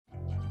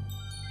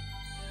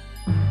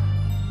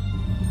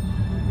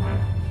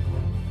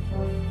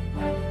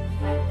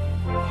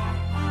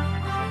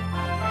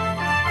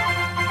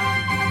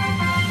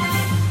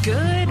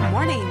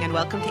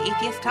Welcome to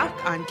Atheist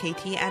Talk on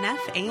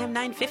KTNF AM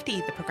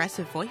 950, the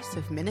progressive voice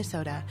of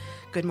Minnesota.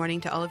 Good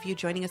morning to all of you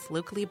joining us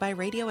locally by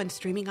radio and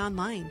streaming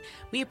online.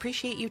 We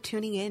appreciate you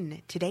tuning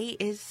in. Today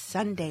is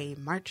Sunday,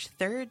 March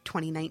 3rd,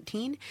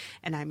 2019,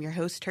 and I'm your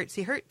host,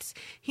 Hertzie Hertz,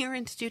 here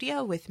in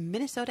studio with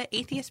Minnesota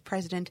Atheist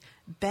President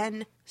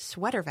Ben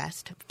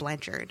Sweatervest of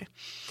Blanchard.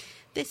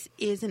 This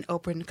is an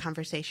open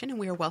conversation, and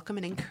we are welcome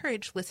and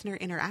encourage listener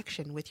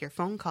interaction with your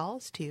phone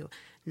calls to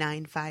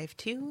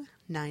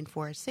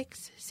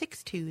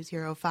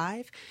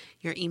 952-946-6205,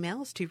 your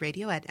emails to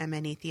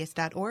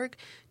radio@mnatheist.org,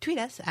 tweet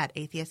us at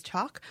Atheist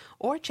Talk,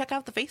 or check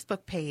out the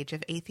Facebook page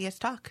of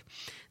Atheist Talk.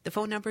 The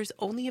phone number is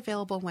only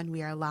available when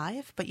we are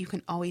live, but you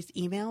can always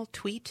email,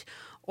 tweet,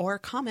 or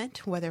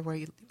comment whether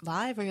we're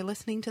live or you're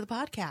listening to the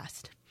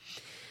podcast.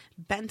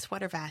 Ben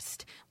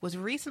Sweatervest was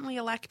recently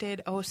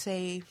elected,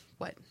 2-3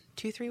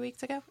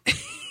 weeks ago?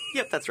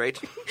 Yep, that's right.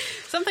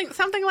 Something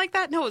like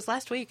that. No, it was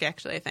last week,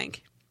 actually, I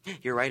think.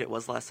 You're right, it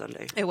was last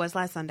Sunday. It was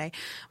last Sunday.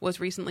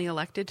 Was recently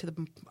elected to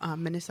the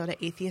Minnesota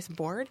Atheist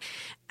Board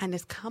and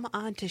has come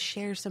on to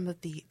share some of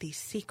the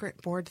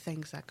secret board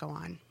things that go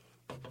on.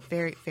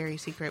 Very, very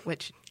secret,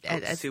 which...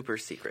 super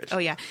secret. Oh,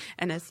 yeah.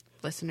 And as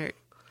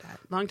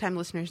longtime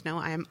listeners know,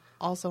 I am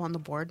also on the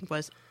board,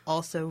 was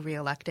also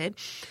reelected.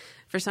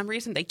 For some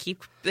reason, they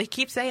keep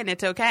saying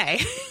it's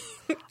okay.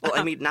 Well,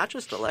 I mean, not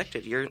just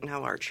elected, you're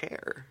now our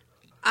chair.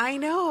 I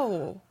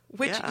know,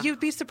 which you'd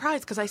be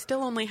surprised because I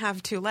still only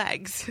have 2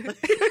 legs.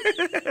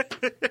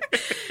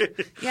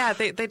 Yeah,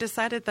 they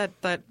decided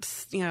that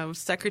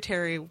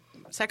secretary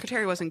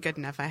wasn't good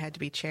enough. I had to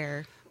be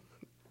chair.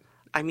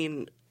 I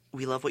mean,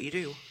 we love what you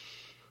do.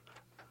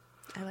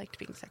 I liked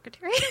being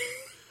secretary.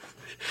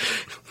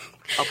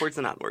 Upwards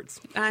and onwards.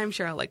 I'm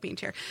sure I'll like being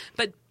chair.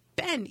 But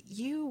Ben,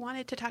 you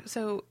wanted to talk.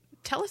 So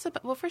tell us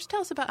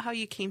about how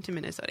you came to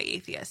Minnesota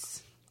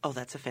Atheists. Oh,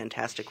 that's a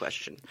fantastic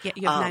question. Yeah,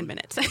 you have 9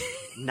 minutes.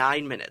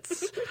 9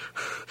 minutes.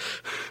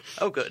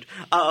 Oh, good.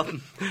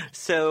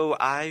 So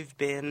I've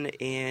been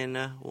in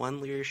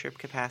one leadership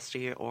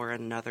capacity or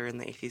another in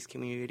the atheist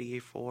community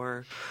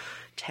for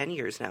 10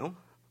 years now,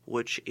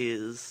 which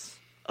is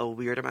a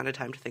weird amount of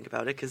time to think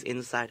about it because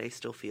inside I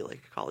still feel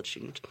like a college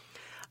student.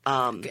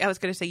 I was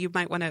going to say you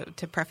might want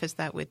to preface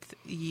that with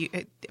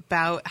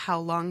about how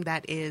long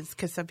that is,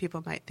 because some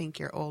people might think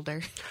you're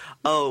older.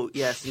 Oh,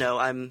 yes. No,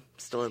 I'm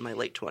still in my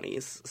late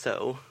 20s,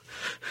 so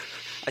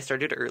I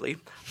started early.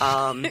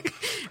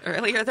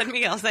 Earlier than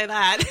me, I'll say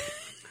that.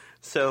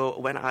 So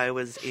when I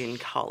was in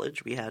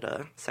college, we had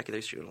a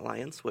Secular Student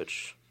Alliance,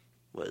 which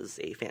was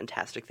a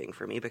fantastic thing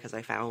for me because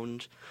I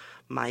found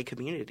my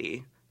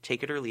community.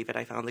 Take it or leave it,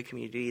 I found the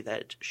community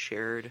that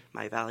shared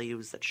my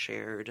values, that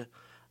shared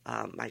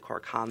my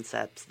core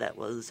concepts, that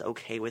was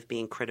okay with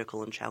being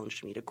critical and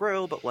challenged me to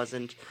grow, but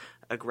wasn't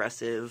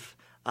aggressive.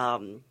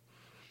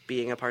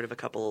 Being a part of a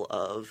couple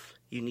of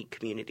unique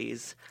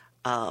communities,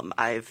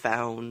 I've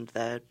found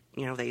that,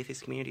 the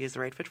atheist community is the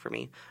right fit for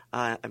me.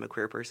 I'm a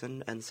queer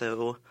person, and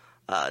so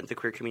the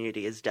queer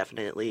community is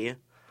definitely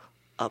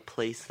a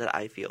place that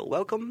I feel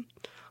welcome,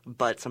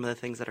 but some of the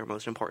things that are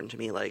most important to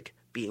me, like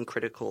being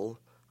critical,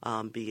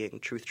 being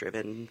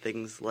truth-driven,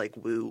 things like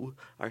woo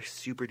are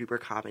super-duper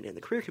common in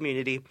the queer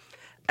community,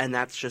 and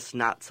that's just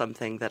not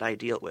something that I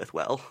deal with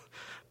well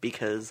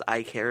because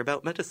I care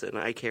about medicine.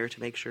 I care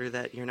to make sure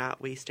that you're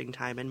not wasting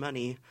time and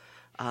money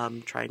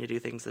trying to do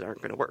things that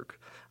aren't going to work.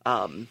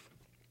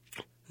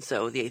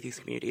 So the atheist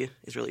community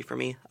is really for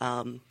me.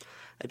 I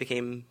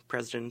became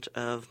president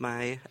of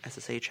my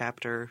SSA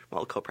chapter,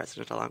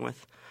 co-president along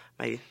with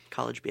my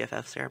college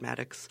BFF, Sarah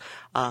Maddox,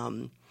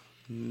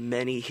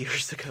 many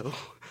years ago.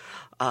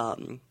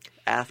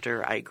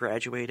 After I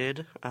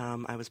graduated,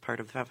 I was part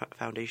of the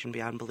Foundation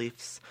Beyond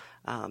Beliefs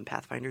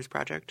Pathfinders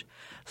project.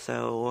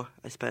 So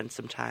I spent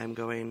some time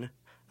going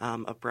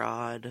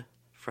abroad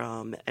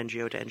from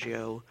NGO to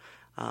NGO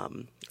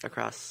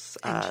across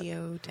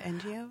NGO to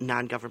NGO?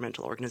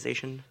 Non-governmental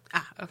organization.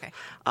 Ah, okay.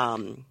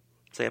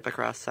 So up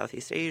across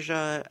Southeast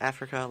Asia,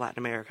 Africa, Latin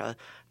America,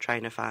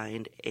 trying to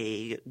find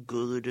a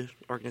good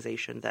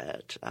organization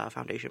that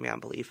Foundation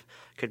Beyond Belief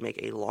could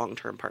make a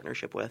long-term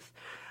partnership with.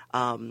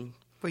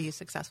 Were you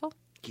successful?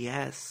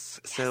 Yes.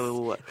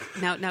 So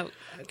now,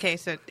 okay.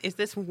 So is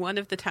this one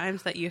of the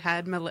times that you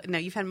had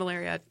you've had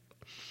malaria?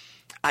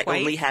 I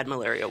only had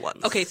malaria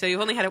once. Okay, so you've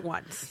only had it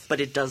once,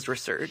 but it does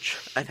resurge.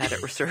 I've had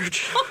it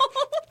resurge.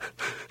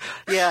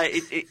 Yeah,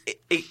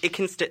 it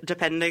can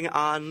depending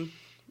on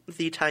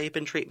the type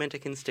and treatment, it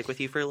can stick with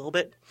you for a little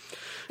bit.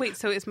 Wait,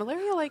 so is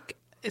malaria like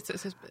it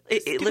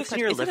lives in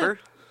your liver?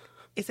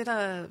 Is it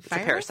a virus? It's a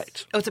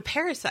parasite. Oh, it's a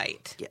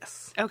parasite.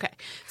 Yes. Okay.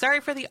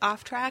 Sorry for the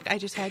off track. I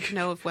just had to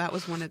know if that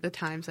was one of the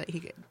times that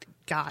he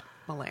got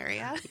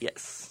malaria.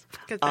 Yes.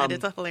 Because that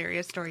is a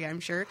hilarious story, I'm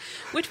sure,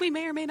 which we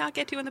may or may not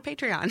get to in the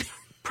Patreon.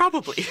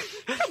 Probably.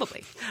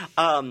 Probably.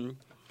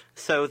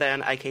 So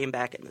then I came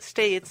back in the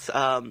States.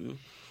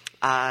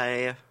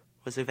 I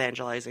was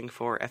evangelizing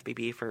for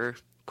FBB for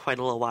quite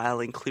a little while,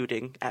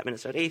 including at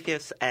Minnesota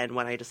Atheists, and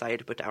when I decided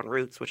to put down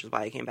roots, which is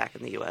why I came back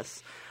in the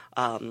U.S.,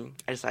 I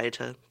decided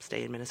to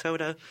stay in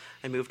Minnesota.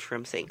 I moved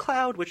from St.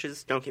 Cloud, which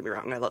is, don't get me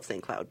wrong, I love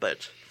St. Cloud,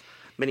 but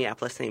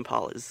Minneapolis, St.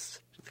 Paul is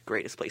the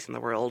greatest place in the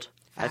world.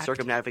 Fact. I've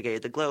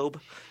circumnavigated the globe.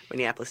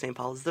 Minneapolis, St.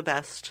 Paul is the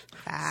best.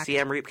 Fact.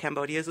 Siem Reap,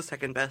 Cambodia is the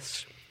second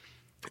best.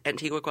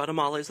 Antigua,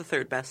 Guatemala is the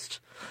third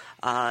best.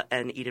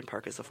 And Eden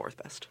Park is the fourth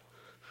best.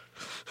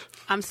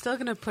 I'm still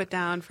going to put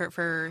down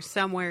for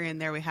somewhere in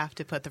there we have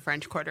to put the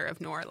French Quarter of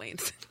New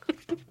Orleans.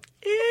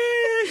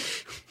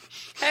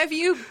 Have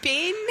you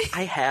been?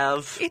 I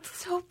have. It's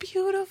so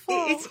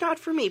beautiful. It's not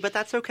for me, but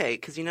that's okay,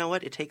 because you know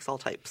what? It takes all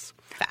types.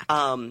 Fact.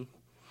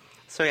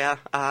 So yeah,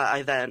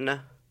 I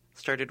then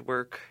started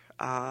work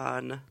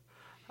on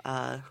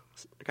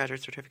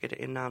graduate certificate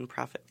in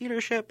nonprofit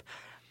leadership.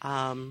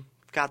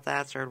 Got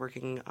that, started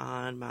working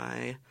on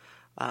my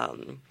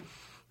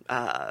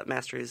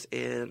master's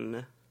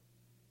in...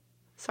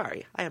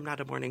 Sorry, I am not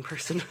a morning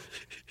person.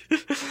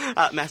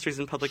 Master's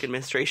in public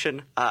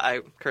administration.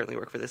 I currently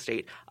work for the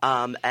state.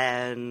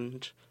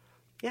 And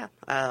yeah,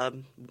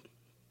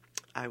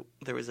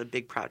 there was a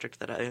big project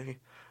that I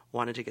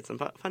wanted to get some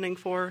funding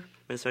for.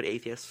 Minnesota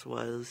Atheists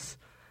was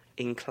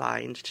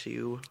inclined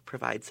to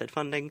provide said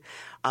funding.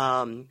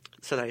 So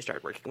then I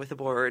started working with the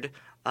board.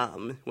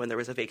 When there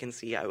was a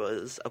vacancy, I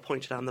was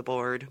appointed on the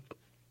board.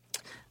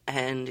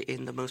 And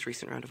in the most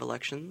recent round of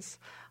elections,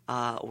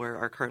 where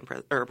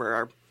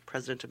our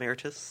President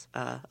Emeritus,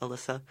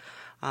 Alyssa,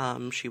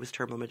 she was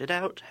term limited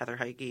out. Heather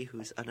Heige,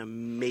 who's an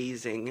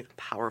amazing,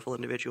 powerful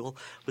individual,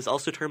 was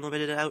also term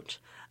limited out.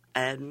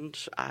 And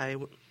I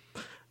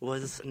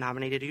was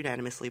nominated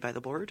unanimously by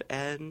the board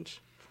and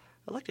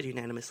elected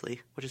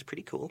unanimously, which is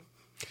pretty cool.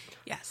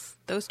 Yes,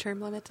 those term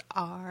limits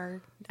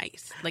are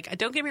nice. Like,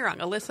 don't get me wrong,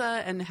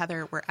 Alyssa and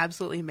Heather were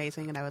absolutely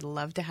amazing, and I would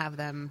love to have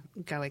them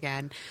go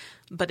again.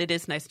 But it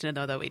is nice to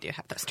know that we do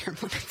have those term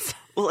limits.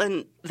 Well,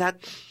 and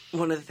that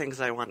one of the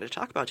things I wanted to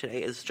talk about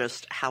today is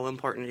just how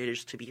important it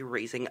is to be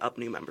raising up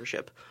new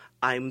membership.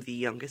 I'm the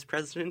youngest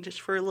president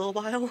for a little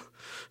while,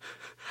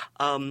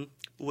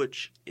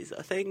 which is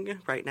a thing.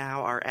 Right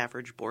now, our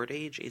average board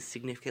age is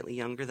significantly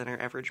younger than our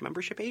average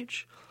membership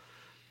age,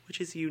 which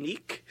is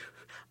unique.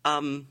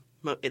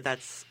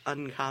 That's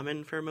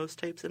uncommon for most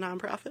types of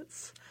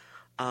nonprofits.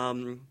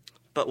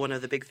 But one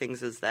of the big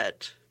things is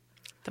that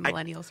the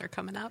millennials are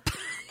coming up.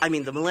 I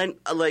mean,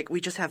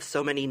 we just have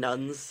so many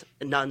nuns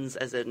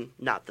as in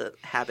not the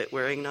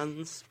habit-wearing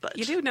nuns, but...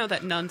 You do know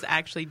that nuns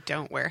actually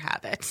don't wear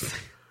habits.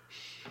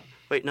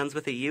 Wait, nuns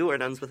with a U or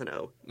nuns with an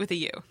O? With a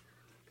U.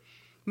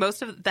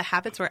 Most of the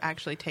habits were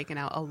actually taken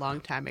out a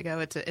long time ago.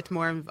 It's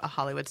more of a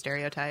Hollywood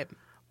stereotype.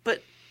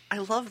 But I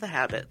love the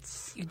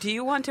habits. Do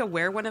you want to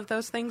wear one of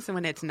those things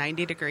when it's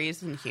 90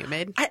 degrees and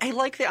humid? I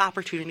like the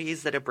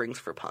opportunities that it brings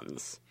for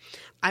puns.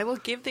 I will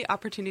give the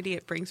opportunity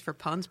it brings for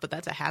puns, but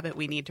that's a habit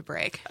we need to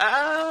break.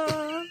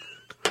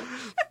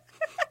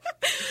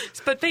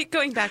 But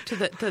going back to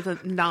the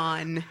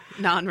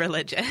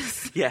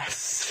non-religious.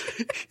 Yes.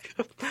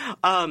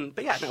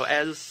 But yeah, no,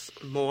 as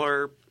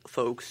more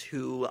folks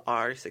who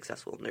are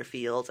successful in their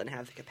fields and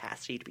have the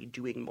capacity to be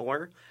doing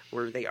more,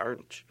 where they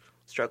aren't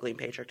struggling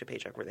paycheck to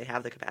paycheck, where they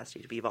have the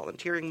capacity to be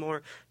volunteering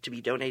more, to be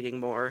donating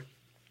more.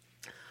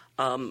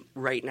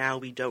 Right now,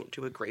 we don't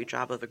do a great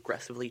job of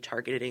aggressively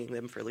targeting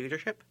them for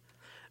leadership,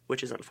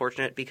 which is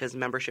unfortunate because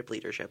membership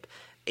leadership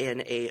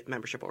in a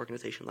membership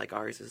organization like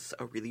ours is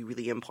a really,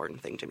 really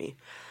important thing to me.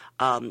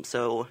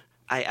 So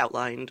I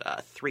outlined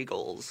 3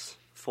 goals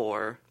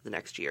for the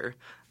next year.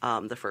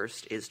 The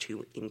first is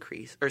to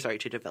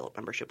develop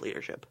membership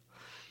leadership,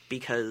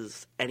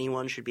 because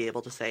anyone should be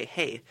able to say,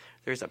 hey,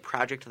 there's a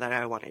project that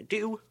I want to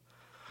do.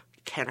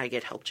 Can I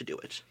get help to do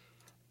it?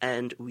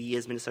 And we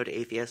as Minnesota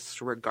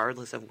Atheists,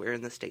 regardless of where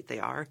in the state they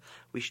are,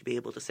 we should be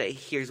able to say,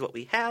 here's what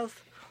we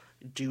have,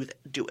 do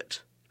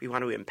it. We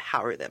want to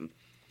empower them.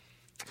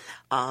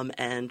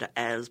 And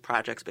as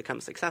projects become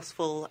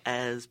successful,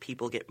 as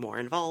people get more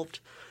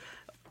involved,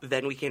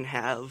 then we can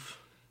have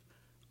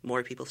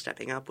more people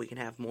stepping up, we can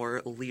have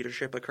more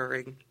leadership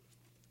occurring,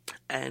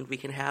 and we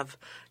can have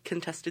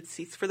contested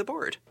seats for the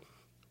board.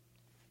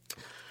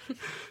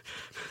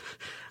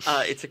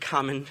 It's a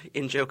common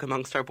in-joke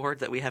amongst our board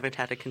that we haven't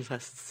had a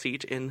contested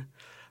seat in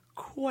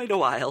quite a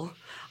while,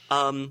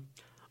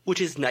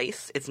 which is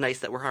nice. It's nice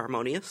that we're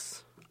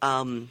harmonious.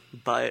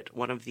 But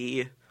one of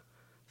the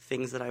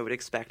things that I would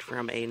expect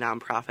from a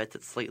nonprofit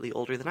that's slightly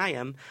older than I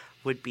am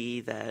would be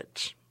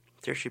that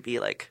there should be,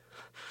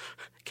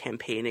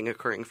 campaigning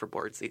occurring for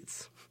board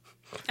seats.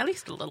 At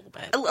least a little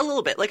bit. A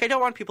little bit. I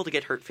don't want people to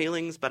get hurt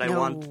feelings, but I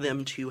want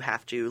them to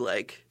have to,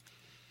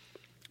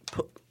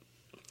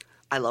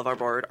 I love our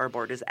board. Our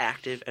board is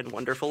active and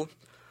wonderful.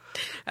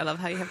 I love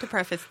how you have to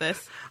preface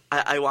this.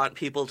 I want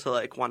people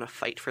to, want to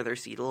fight for their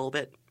seat a little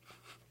bit.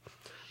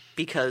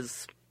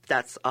 Because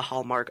that's a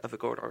hallmark of a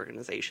board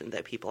organization,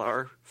 that people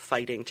are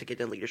fighting to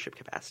get in leadership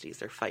capacities.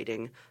 They're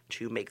fighting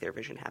to make their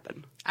vision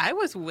happen. I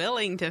was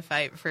willing to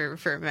fight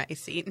for my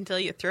seat until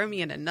you throw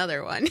me in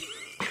another one.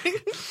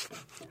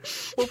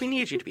 Well, we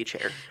need you to be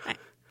chair.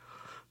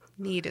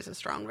 Need is a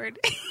strong word.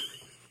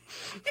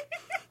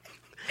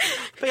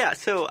 But yeah,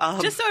 so...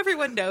 just so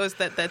everyone knows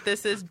that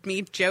this is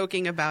me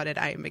joking about it,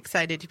 I am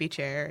excited to be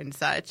chair and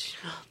such.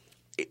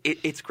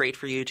 It's great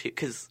for you, too,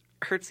 because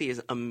Hertzie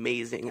is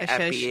amazing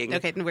at being...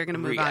 Okay, we're going to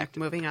move on.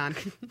 Moving on.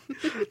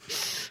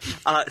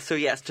 So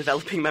yes,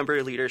 developing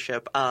member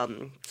leadership.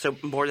 So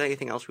more than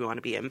anything else, we want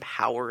to be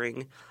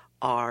empowering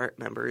our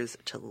members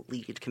to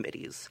lead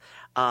committees.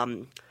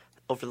 Over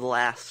the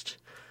last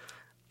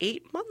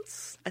 8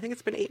 months, I think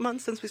it's been 8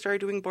 months since we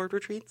started doing board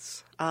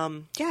retreats.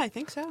 Yeah, I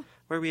think so.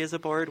 Where we as a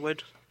board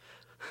would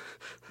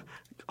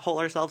hole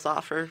ourselves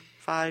off for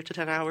 5 to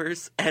 10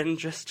 hours and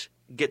just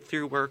get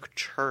through work,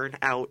 churn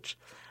out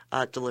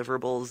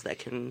deliverables that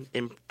can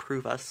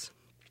improve us.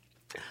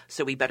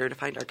 So we better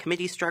defined our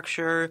committee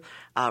structure.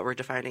 We're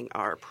defining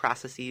our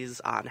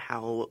processes on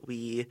how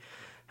we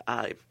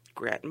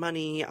grant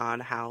money,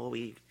 on how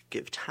we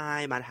give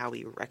time, on how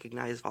we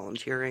recognize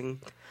volunteering,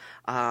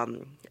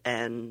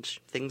 and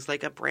things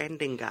like a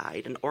branding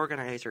guide, an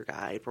organizer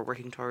guide. We're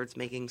working towards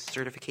making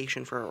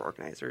certification for our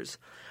organizers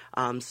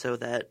so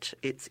that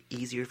it's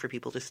easier for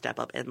people to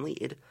step up and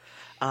lead,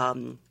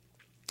 and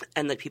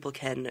that people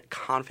can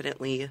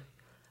confidently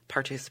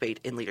participate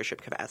in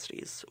leadership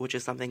capacities, which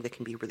is something that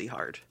can be really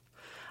hard.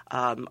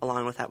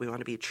 Along with that, we want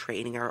to be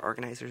training our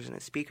organizers and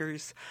as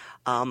speakers.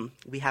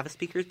 We have a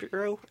speakers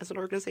bureau as an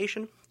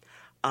organization.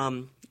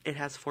 It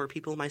has 4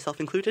 people, myself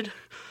included,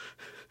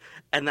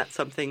 and that's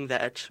something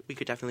that we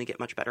could definitely get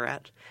much better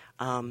at,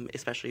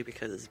 especially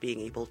because being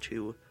able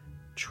to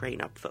train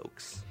up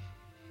folks.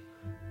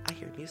 I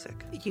hear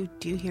music. You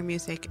do hear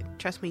music.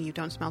 Trust me, you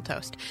don't smell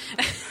toast.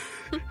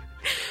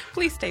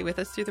 Please stay with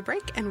us through the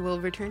break, and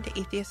we'll return to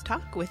Atheist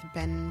Talk with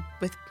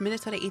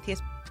Minnesota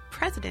Atheist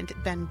President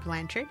Ben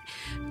Blanchard,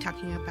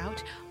 talking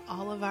about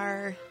all of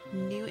our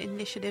new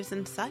initiatives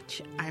and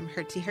such. I'm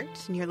Hertzie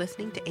Hertz, and you're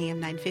listening to AM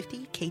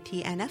 950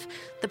 KTNF,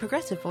 the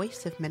progressive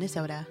voice of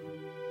Minnesota.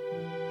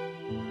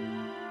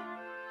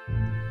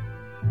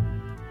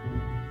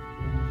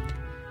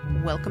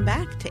 Welcome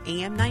back to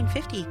AM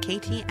 950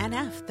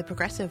 KTNF, the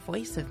progressive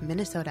voice of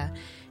Minnesota.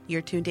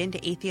 You're tuned in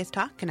to Atheist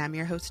Talk, and I'm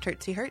your host,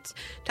 Hertzie Hertz,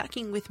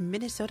 talking with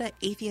Minnesota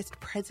Atheist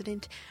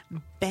President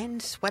Ben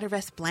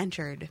Sweatervest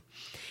Blanchard.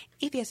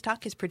 Atheist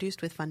Talk is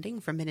produced with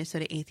funding from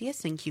Minnesota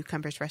Atheists and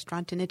Cucumbers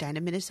Restaurant in Edina,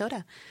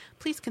 Minnesota.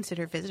 Please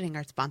consider visiting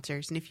our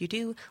sponsors, and if you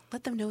do,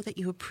 let them know that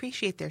you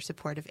appreciate their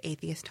support of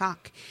Atheist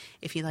Talk.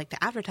 If you'd like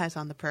to advertise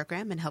on the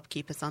program and help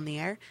keep us on the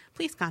air,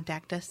 please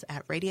contact us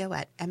at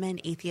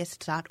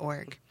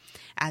radio@mnatheists.org.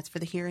 As for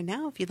the here and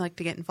now, if you'd like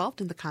to get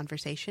involved in the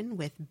conversation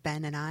with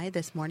Ben and I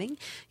this morning,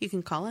 you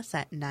can call us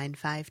at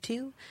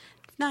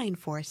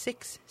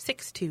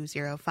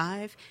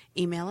 952-946-6205,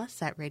 email us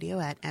at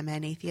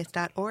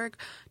radio@mnatheist.org,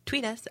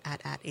 tweet us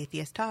at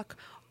atheisttalk,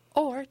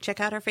 or check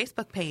out our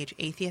Facebook page,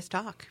 Atheist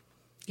Talk.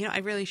 You know, I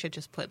really should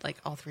just put like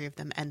all 3 of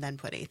them and then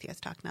put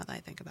Atheist Talk now that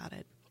I think about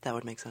it. That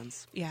would make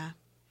sense. Yeah.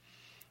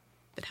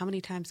 But how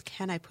many times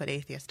can I put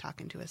Atheist Talk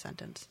into a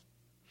sentence?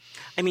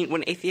 I mean,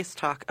 when atheists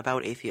talk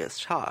about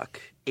atheist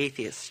talk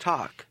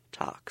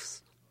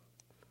talks.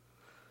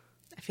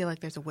 I feel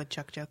like there's a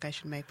woodchuck joke I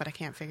should make, but I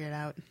can't figure it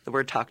out. The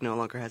word talk no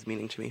longer has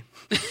meaning to me.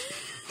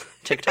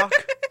 TikTok?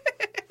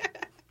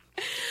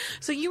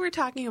 So you were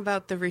talking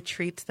about the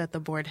retreats that the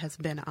board has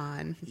been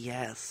on.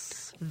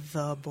 Yes.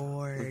 The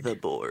board. The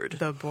board.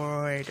 The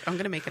board. I'm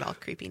going to make it all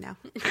creepy now.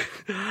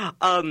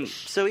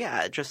 So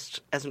yeah, just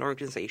as an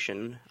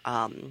organization,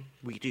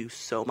 we do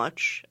so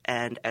much.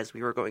 And as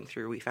we were going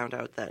through, we found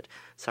out that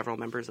several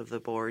members of the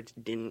board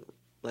didn't,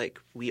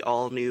 we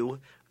all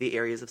knew the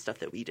areas of stuff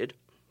that we did.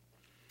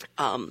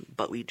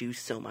 But we do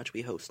so much.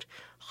 We host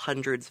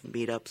hundreds of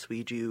meetups.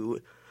 We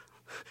do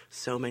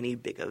so many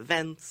big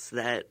events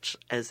that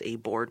as a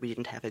board we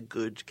didn't have a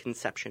good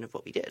conception of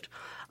what we did.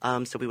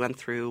 So we went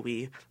through,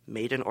 we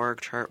made an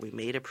org chart, we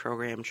made a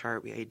program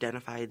chart, we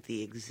identified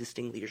the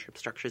existing leadership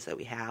structures that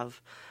we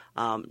have,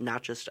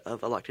 not just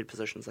of elected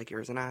positions like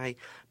yours and I,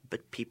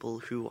 but people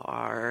who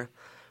are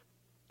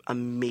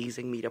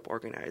amazing meetup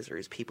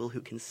organizers, people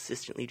who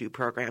consistently do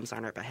programs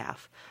on our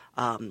behalf.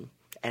 And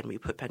we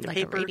put pen to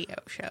paper. Like a radio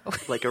show.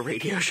 Like a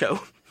radio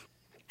show.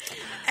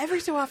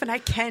 Every so often I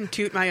can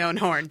toot my own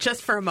horn,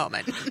 just for a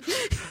moment.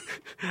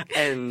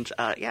 And,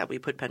 we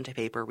put pen to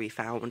paper. We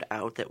found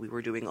out that we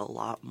were doing a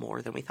lot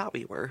more than we thought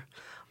we were.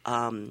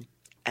 And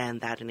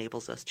that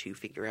enables us to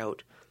figure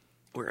out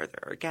where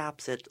there are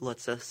gaps. It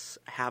lets us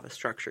have a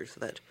structure so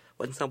that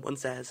when someone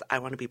says, I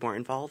want to be more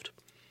involved,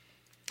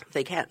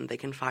 they can. They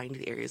can find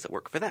the areas that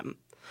work for them.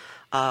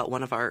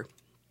 One of our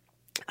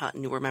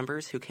newer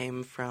members who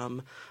came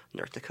from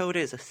North Dakota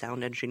is a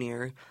sound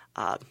engineer.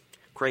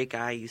 Great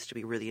guy, used to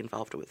be really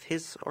involved with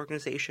his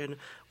organization.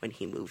 When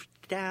he moved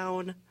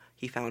down,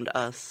 he found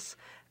us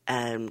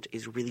and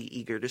is really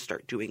eager to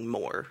start doing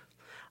more.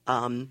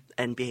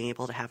 and being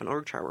able to have an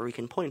org chart where we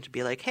can point to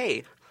be like,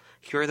 hey,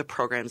 here are the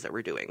programs that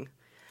we're doing.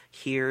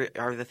 Here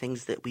are the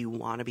things that we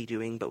want to be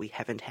doing, but we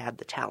haven't had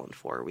the talent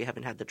for. We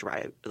haven't had the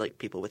drive, like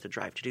people with the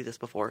drive to do this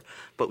before,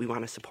 but we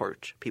want to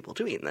support people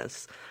doing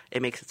this.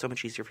 It makes it so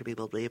much easier for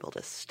people to be able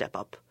to step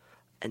up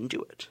and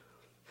do it.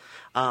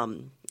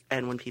 And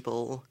when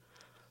people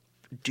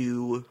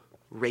do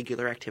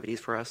regular activities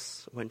for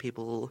us, when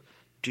people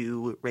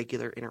do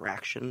regular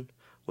interaction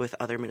with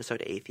other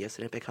Minnesota atheists,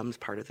 and it becomes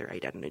part of their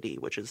identity,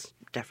 which is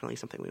definitely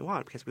something we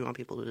want, because we want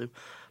people to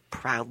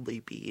proudly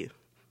be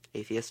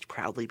atheist,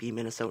 proudly be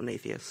Minnesotan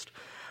atheist.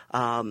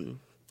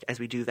 As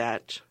we do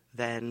that,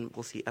 then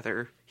we'll see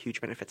other huge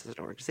benefits as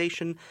an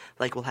organization,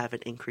 like we'll have an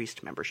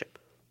increased membership.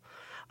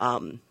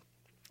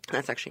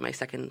 That's actually my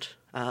second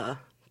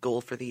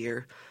goal for the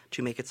year,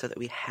 to make it so that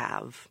we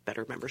have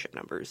better membership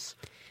numbers.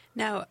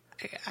 Now,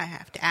 I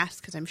have to ask,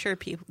 because I'm sure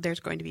there's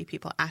going to be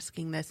people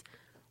asking this,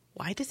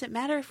 why does it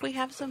matter if we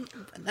have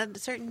a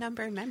certain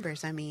number of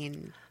members? I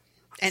mean,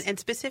 and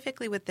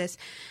specifically with this,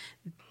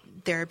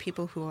 there are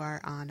people who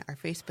are on our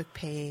Facebook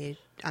page,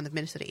 on the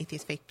Minnesota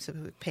Atheist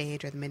Facebook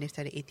page, or the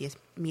Minnesota Atheist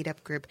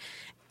Meetup group,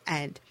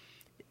 and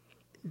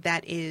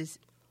that is,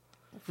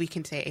 we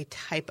can say, a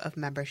type of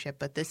membership,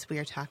 but this we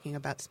are talking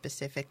about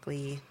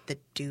specifically the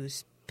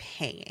dues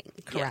paying,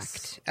 correct?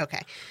 Yes.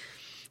 Okay.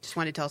 Just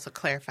wanted to also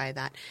clarify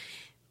that.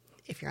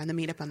 If you're on the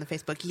Meetup on the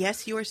Facebook,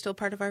 yes, you are still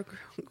part of our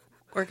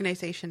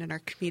organization and our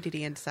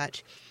community and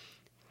such.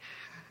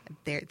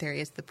 There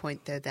is the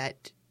point, though,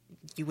 that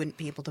you wouldn't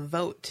be able to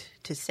vote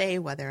to say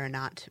whether or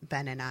not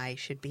Ben and I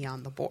should be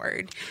on the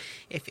board.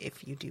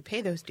 If you do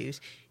pay those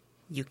dues,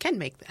 you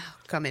can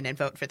come in and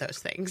vote for those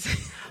things.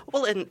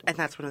 Well, and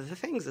that's one of the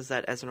things, is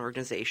that as an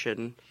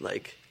organization,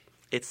 like,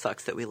 it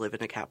sucks that we live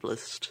in a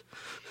capitalist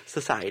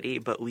society,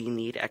 but we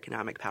need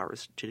economic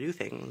powers to do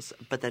things.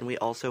 But then we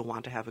also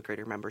want to have a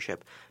greater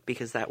membership,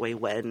 because that way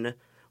when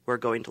we're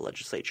going to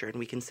legislature and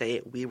we can say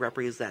we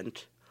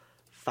represent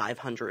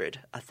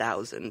 500,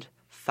 1,000,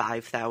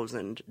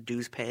 5,000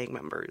 dues-paying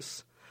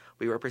members.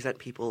 We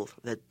represent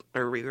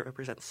we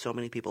represent so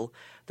many people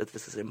that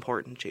this is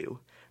important to,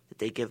 that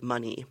they give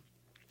money,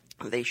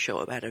 they show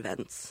up at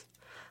events.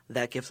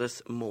 That gives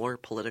us more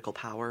political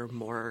power,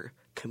 more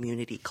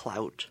community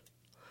clout.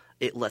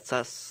 It lets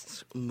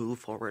us move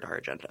forward our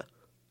agenda.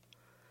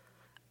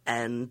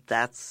 And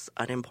that's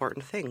an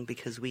important thing,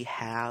 because we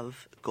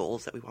have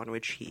goals that we want to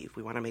achieve.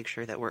 We want to make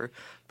sure that we're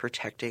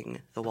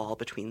protecting the wall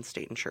between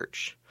state and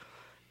church.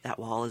 That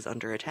wall is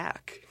under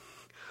attack.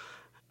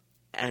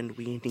 And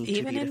we need to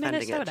be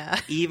defending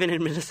it. Even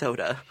in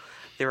Minnesota.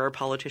 There are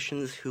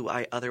politicians who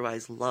I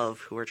otherwise love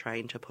who are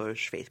trying to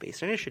push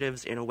faith-based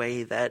initiatives in a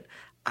way that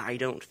I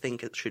don't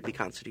think it should be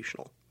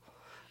constitutional.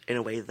 In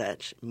a way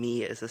that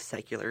me as a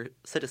secular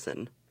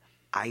citizen,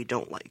 I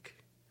don't like.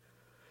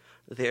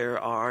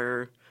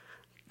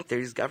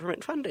 There's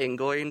government funding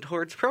going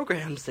towards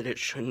programs that it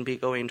shouldn't be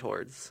going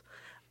towards.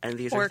 And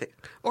these are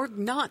or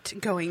not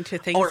going to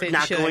things or it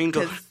not should,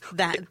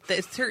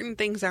 because certain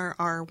things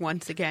are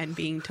once again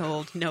being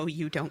told, no,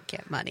 you don't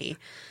get money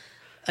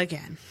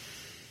again.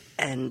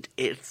 And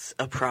it's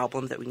a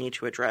problem that we need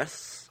to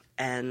address.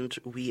 And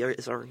we are,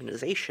 as an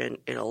organization,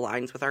 it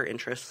aligns with our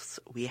interests.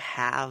 We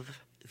have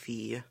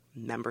the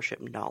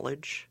membership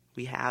knowledge.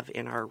 We have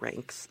in our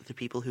ranks the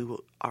people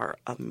who are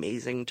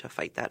amazing to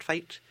fight that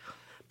fight,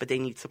 but they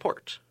need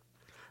support.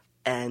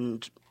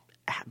 And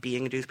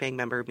being a dues-paying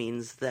member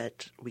means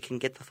that we can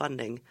get the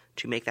funding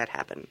to make that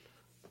happen.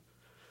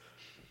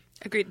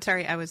 Agreed.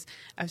 Sorry, I was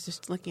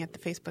just looking at the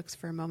Facebooks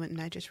for a moment, and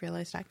I just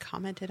realized I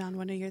commented on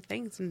one of your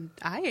things, and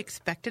I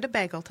expected a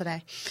bagel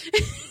today.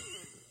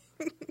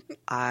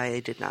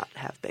 I did not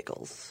have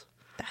bagels.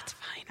 That's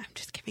fine.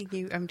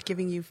 I'm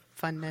giving you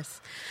funness.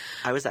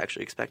 I was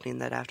actually expecting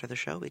that after the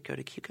show we'd go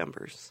to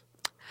Cucumbers.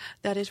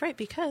 That is right,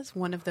 because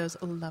one of those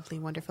lovely,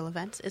 wonderful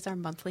events is our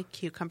monthly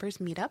Cucumbers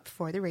meetup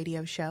for the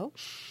radio show.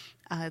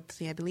 I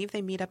believe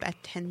they meet up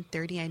at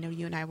 10:30. I know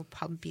you and I will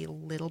probably be a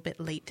little bit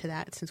late to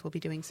that, since we'll be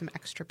doing some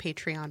extra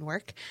Patreon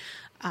work,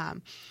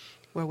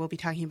 where we'll be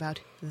talking about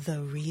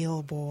the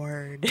real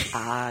board.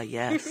 Ah,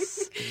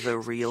 yes, the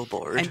real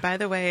board. And by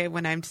the way,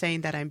 when I'm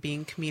saying that I'm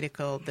being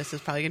comedical, this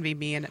is probably going to be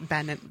me and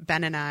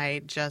Ben and I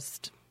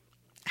just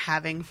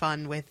having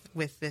fun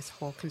with this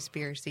whole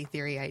conspiracy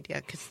theory idea,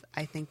 because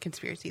I think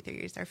conspiracy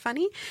theories are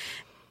funny,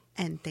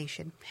 and they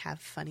should have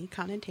funny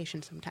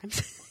connotations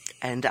sometimes.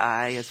 And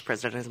I, as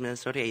president of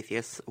Minnesota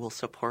Atheists, will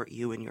support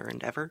you in your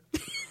endeavor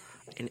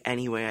in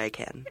any way I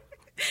can.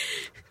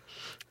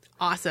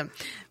 Awesome.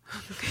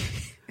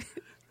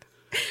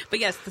 But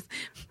yes,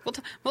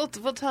 we'll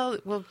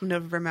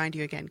remind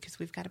you again, because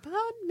we've got about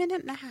a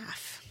minute and a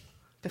half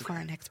before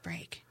our next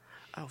break.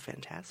 Oh,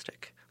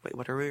 fantastic. Wait,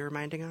 what are we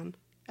reminding on?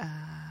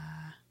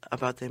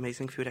 About the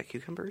amazing food at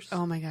Cucumbers?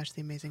 Oh my gosh,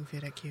 the amazing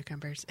food at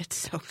Cucumbers. It's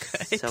so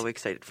good. So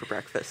excited for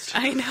breakfast.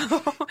 I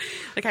know.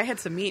 Like, I had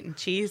some meat and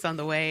cheese on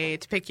the way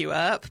to pick you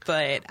up,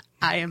 but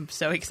I am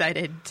so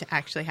excited to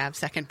actually have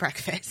second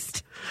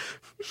breakfast.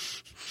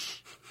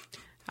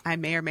 I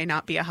may or may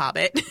not be a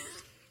hobbit.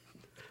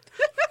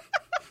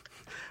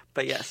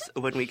 But yes,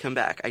 when we come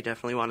back, I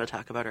definitely want to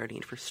talk about our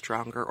need for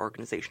stronger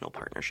organizational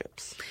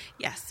partnerships.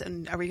 Yes,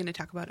 and are we going to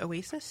talk about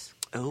Oasis?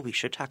 Oh, we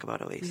should talk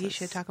about Oasis. We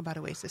should talk about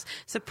Oasis.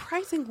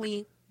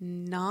 Surprisingly,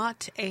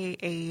 not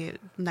a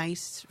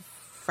nice,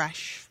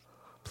 fresh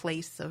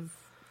place of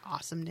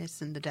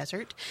awesomeness in the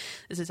desert.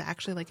 This is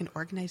actually like an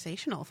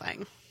organizational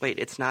thing. Wait,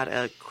 it's not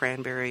a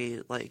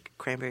cranberry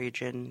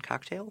gin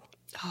cocktail?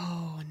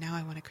 Oh, now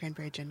I want a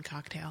cranberry gin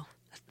cocktail.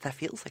 That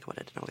feels like what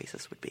an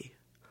Oasis would be.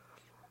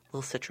 A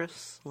little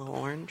citrus, a little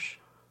orange.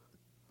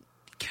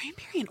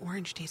 Cranberry and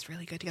orange taste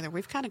really good together.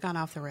 We've kind of gone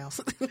off the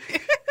rails.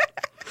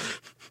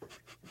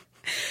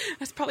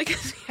 That's probably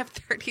because we have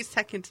 30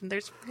 seconds, and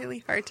there's really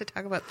hard to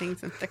talk about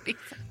things in 30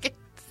 seconds.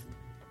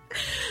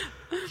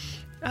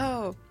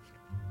 Oh.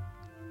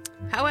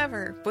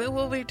 However, we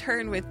will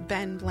return with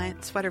Ben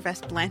Sweater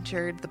Vest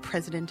Blanchard, the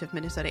president of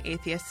Minnesota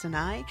Atheists, and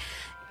I,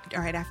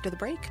 right after the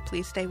break.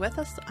 Please stay with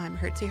us. I'm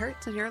Hertzie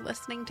Hertz, and you're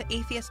listening to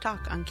Atheist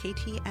Talk on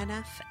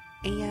KTNF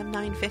AM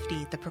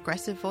 950, the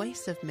progressive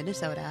voice of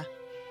Minnesota.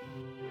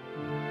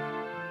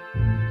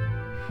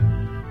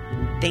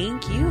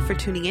 Thank you for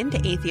tuning in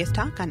to Atheist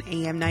Talk on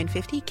AM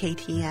 950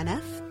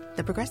 KTNF,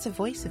 the progressive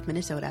voice of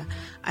Minnesota.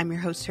 I'm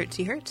your host,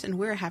 Hertzie Hertz, and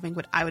we're having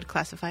what I would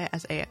classify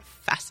as a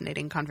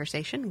fascinating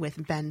conversation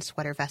with Ben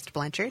Sweater Vest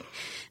Blanchard,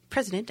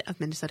 president of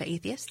Minnesota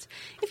Atheists.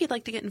 If you'd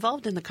like to get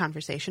involved in the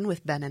conversation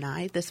with Ben and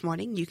I this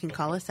morning, you can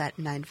call us at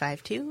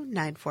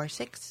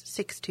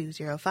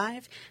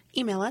 952-946-6205,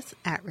 email us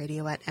at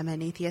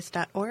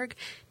radio@mnatheist.org,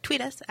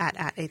 tweet us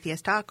at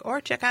Atheist Talk,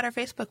 or check out our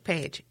Facebook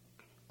page.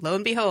 Lo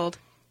and behold,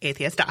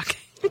 Atheist Talk.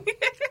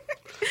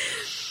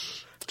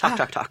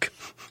 Talk.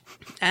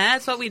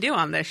 That's what we do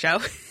on this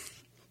show.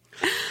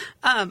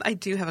 I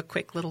do have a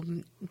quick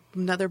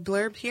another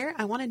blurb here.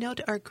 I want to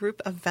note our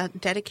group of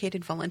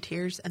dedicated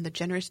volunteers and the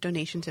generous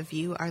donations of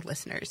you, our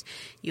listeners.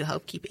 You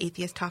help keep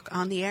Atheist Talk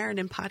on the air and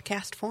in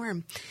podcast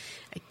form.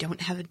 I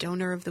don't have a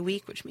donor of the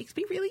week, which makes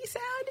me really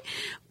sad.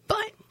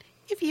 But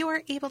if you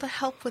are able to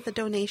help with a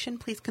donation,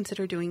 please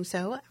consider doing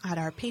so at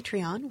our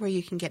Patreon, where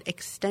you can get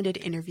extended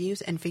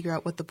interviews and figure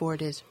out what the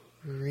board is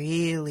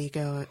really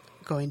going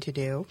to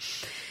do.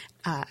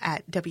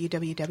 At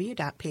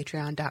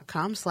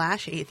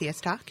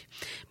www.patreon.com/atheisttalk.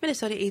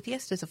 Minnesota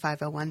Atheist is a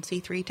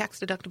 501c3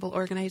 tax-deductible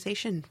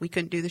organization. We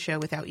couldn't do the show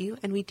without you,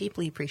 and we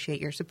deeply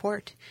appreciate your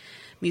support.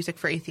 Music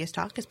for Atheist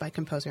Talk is by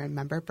composer and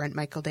member Brent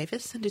Michael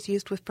Davis and is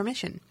used with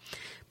permission.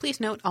 Please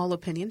note all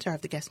opinions are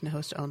of the guest and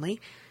host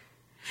only.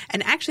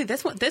 And actually,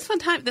 this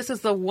is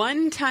the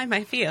one time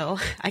I feel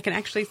I can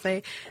actually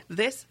say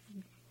this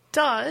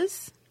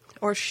does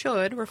or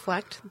should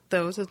reflect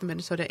those of the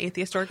Minnesota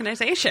Atheist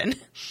Organization.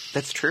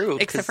 That's true.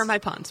 Except for my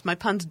puns. My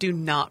puns do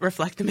not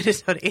reflect the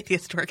Minnesota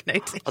Atheist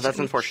Organization. Oh, that's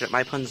unfortunate.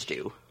 My puns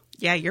do.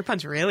 Yeah, your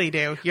puns really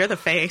do. You're the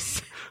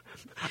face.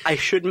 I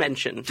should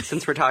mention,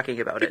 since we're talking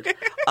about it,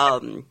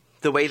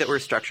 the way that we're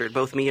structured,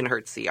 both me and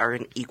Hertzie are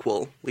in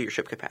equal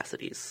leadership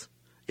capacities.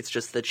 It's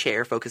just the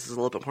chair focuses a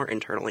little bit more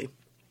internally.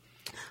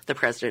 The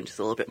president is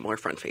a little bit more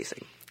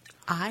front-facing.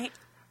 I'm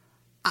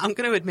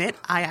going to admit,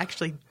 I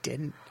actually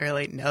didn't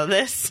really know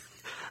this.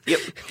 Yep.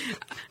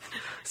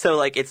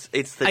 So, it's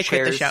the I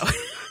chair's... quit the show.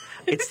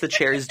 It's the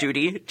chair's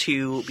duty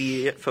to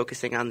be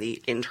focusing on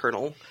the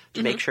internal,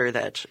 to make sure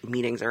that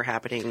meetings are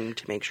happening,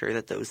 to make sure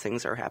that those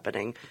things are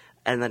happening,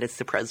 and then it's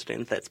the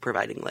president that's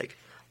providing,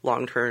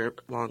 long-term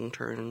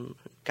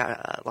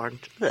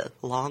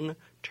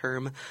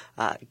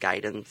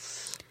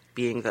guidance,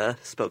 being the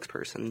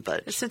spokesperson.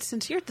 But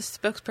Since you're the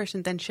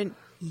spokesperson, then shouldn't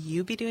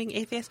you be doing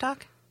Atheist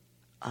Talk?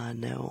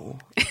 No.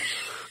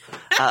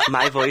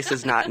 My voice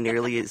is not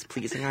nearly as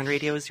pleasing on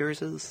radio as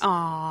yours is.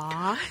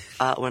 Aww.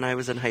 When I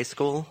was in high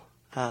school,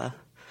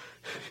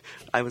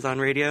 I was on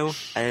radio,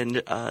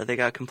 and they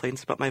got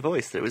complaints about my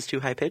voice that it was too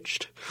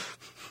high-pitched.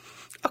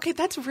 Okay,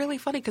 that's really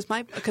funny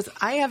because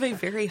I have a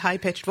very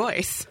high-pitched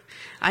voice.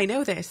 I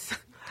know this.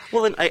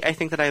 Well, and I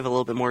think that I have a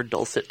little bit more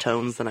dulcet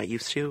tones than I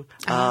used to.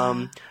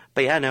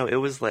 But yeah, no, it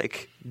was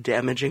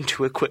damaging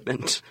to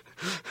equipment.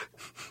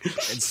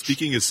 And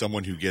speaking as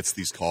someone who gets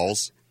these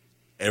calls,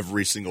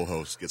 every single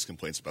host gets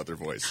complaints about their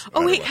voice.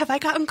 Oh, wait, have I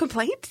gotten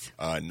complaints?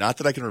 Not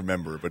that I can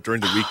remember, but during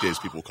the weekdays,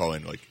 people call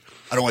in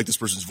I don't like this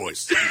person's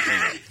voice.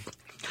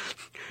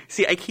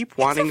 See, I keep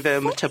wanting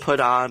them to put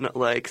on,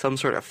 some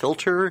sort of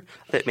filter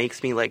that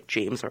makes me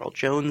James Earl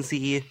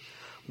Jonesy,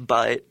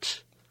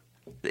 but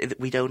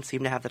we don't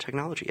seem to have the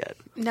technology yet.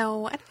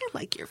 No, and I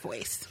like your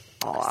voice.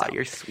 Aw,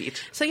 you're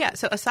sweet. So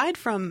aside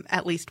from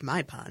at least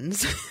my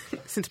puns,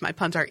 since my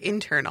puns are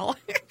internal.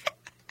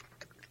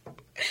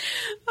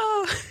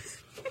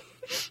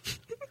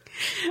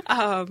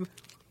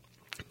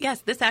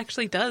 Yes, this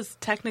actually does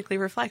technically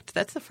reflect.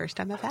 That's the first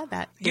time I've had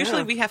that. Yeah.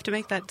 Usually we have to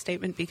make that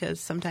statement because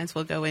sometimes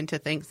we'll go into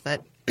things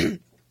that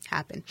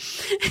happen.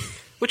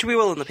 Which we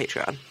will in the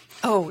Patreon.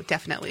 Oh,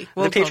 definitely.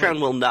 The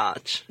Patreon will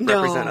not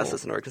represent us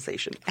as an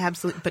organization.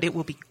 Absolutely, but it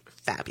will be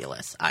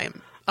fabulous. I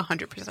am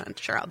 100%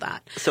 sure of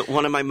that. So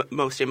one of my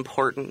most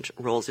important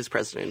roles as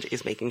president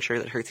is making sure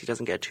that Hertzie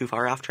doesn't get too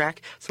far off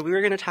track. So we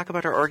were going to talk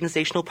about our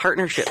organizational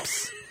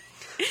partnerships.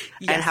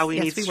 and how we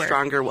need we were.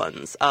 stronger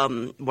ones.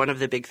 One of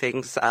the big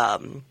things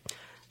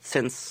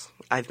since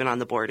I've been on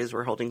the board is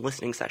we're holding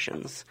listening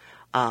sessions.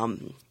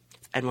 And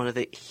one of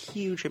the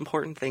huge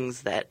important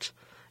things that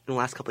in the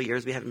last couple of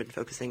years we haven't been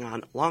focusing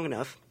on long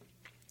enough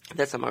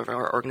that some of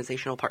our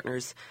organizational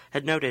partners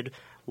had noted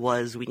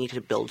was we need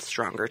to build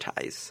stronger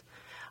ties.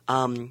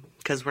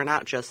 Because we're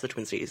not just the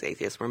Twin Cities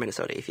Atheists, we're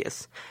Minnesota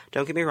Atheists.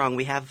 Don't get me wrong,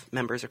 we have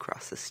members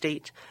across the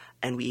state,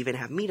 and we even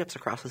have meetups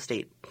across the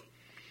state.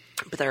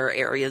 But there are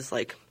areas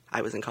like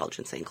I was in college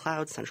in St.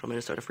 Cloud, Central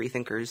Minnesota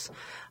Freethinkers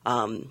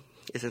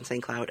is in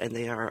St. Cloud, and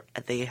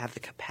they have the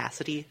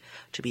capacity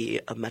to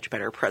be a much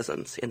better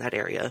presence in that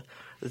area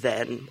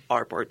than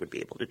our board would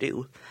be able to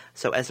do.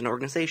 So as an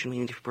organization, we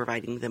need to be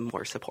providing them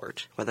more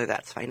support, whether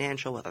that's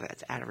financial, whether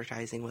that's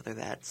advertising, whether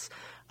that's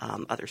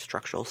other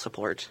structural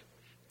support.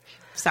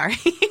 Sorry.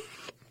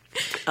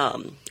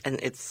 And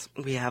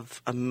we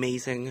have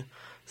amazing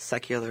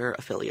secular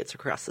affiliates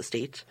across the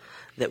state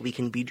that we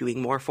can be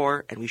doing more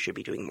for, and we should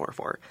be doing more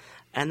for.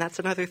 And that's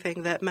another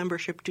thing that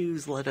membership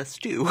dues let us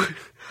do.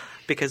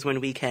 Because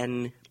when we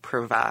can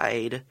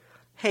provide,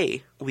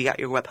 hey, we got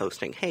your web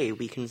hosting. Hey,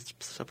 we can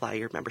supply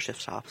your membership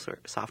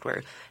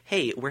software.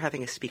 Hey, we're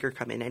having a speaker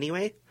come in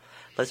anyway.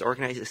 Let's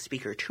organize a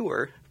speaker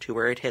tour to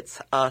where it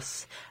hits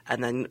us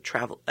and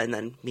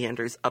then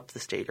meanders up the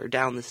state or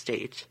down the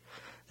state.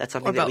 That's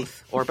something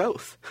or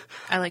both.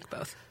 I like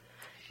both.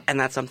 And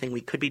that's something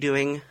we could be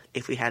doing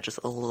if we had just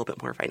a little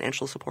bit more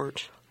financial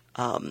support.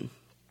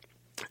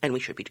 And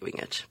we should be doing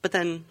it. But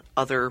then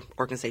other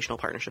organizational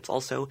partnerships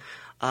also.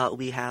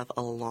 We have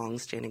a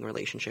long-standing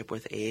relationship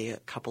with a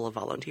couple of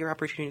volunteer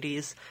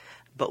opportunities,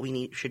 but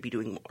should be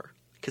doing more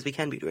because we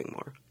can be doing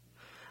more.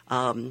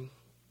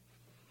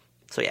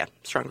 So yeah,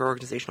 stronger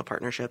organizational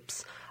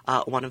partnerships.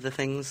 One of the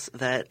things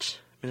that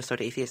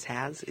Minnesota Atheists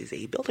has is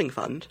a building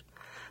fund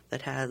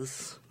that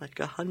has like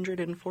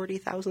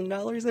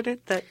 $140,000 in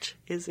it that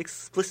is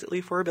explicitly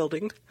for a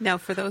building. Now,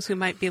 for those who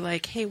might be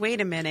like, hey,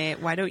 wait a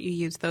minute, why don't you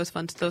use those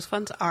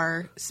funds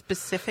are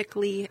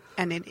specifically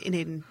and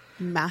in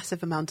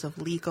massive amounts of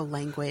legal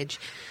language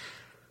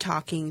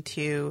talking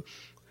to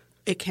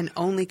it can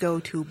only go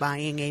to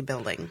buying a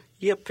building.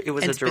 Yep, it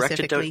was a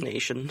directed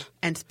donation.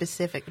 And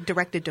specific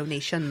directed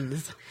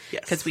donations.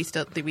 Yes. Because we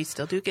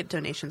still do get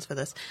donations for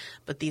this,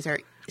 but these are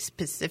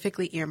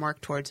specifically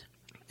earmarked towards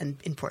an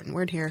important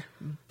word here,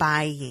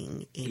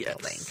 buying a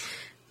building.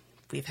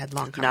 We've had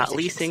long conversations. Not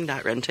leasing,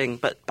 not renting,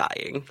 but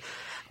buying.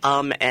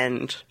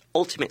 And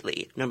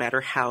ultimately, no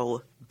matter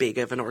how big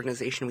of an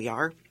organization we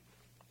are,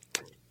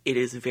 it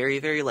is very,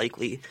 very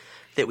likely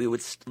that we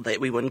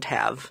wouldn't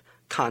have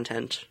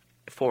content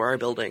for our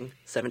building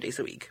 7 days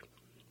a week.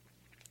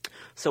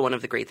 So one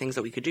of the great things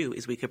that we could do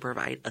is we could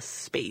provide a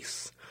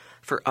space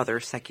for other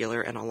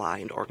secular and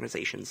aligned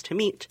organizations to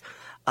meet,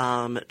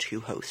 to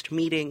host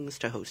meetings,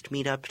 to host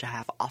meetup, to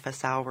have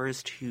office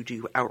hours, to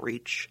do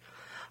outreach,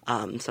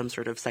 some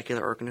sort of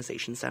secular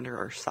organization center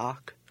or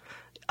SOC,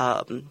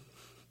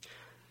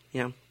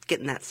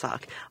 getting that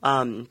SOC.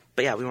 But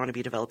yeah, we want to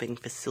be developing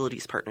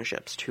facilities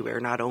partnerships to where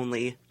not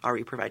only are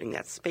we providing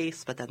that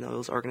space, but then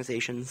those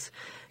organizations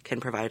can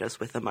provide us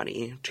with the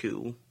money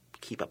to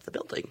keep up the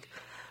building.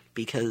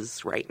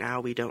 Because right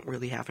now we don't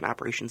really have an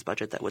operations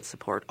budget that would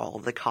support all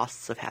of the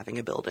costs of having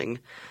a building,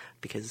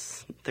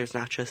 because there's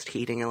not just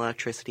heating and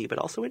electricity, but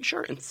also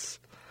insurance,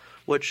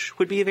 which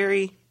would be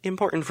very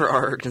important for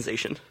our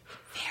organization.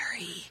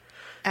 Very.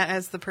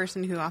 As the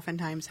person who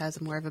oftentimes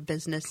has more of a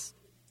business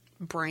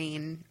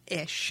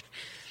brain-ish,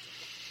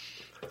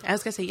 I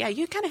was going to say, yeah,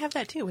 you kind of have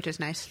that too, which is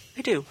nice.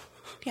 I do.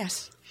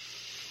 Yes.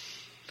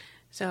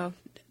 So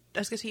I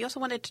was going to say, you also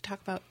wanted to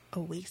talk about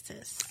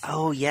Oasis.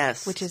 Oh,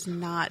 yes. Which is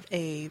not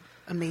a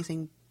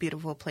amazing,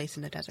 beautiful place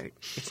in the desert.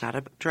 It's not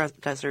a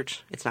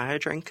desert. It's not a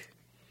drink.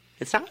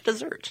 It's not a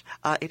dessert.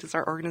 It is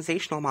our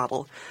organizational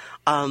model.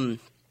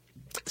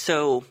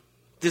 So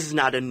this is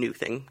not a new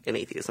thing in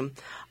atheism.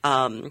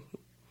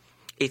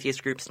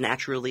 Atheist groups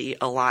naturally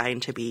align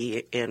to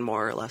be in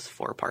more or less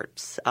 4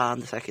 parts.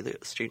 The Secular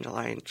Student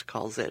Alliance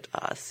calls it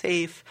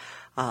SAFE.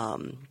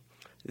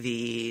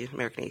 The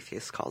American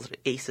Atheist calls it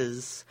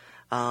ACES.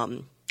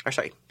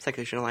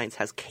 Secular Student Alliance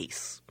has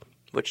CASE,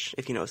 which,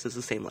 if you notice, is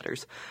the same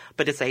letters.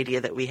 But it's the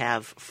idea that we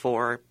have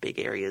 4 big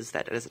areas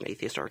that, as an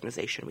atheist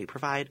organization, we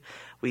provide.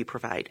 We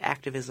provide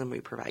activism,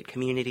 we provide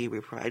community, we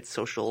provide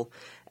social,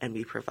 and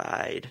we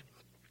provide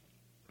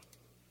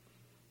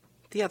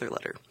the other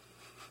letter.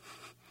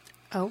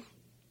 O?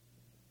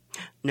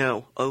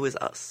 No, O is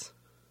us.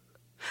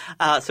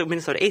 So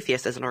Minnesota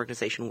Atheists, as an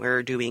organization,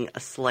 we're doing a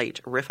slight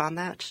riff on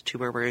that to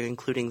where we're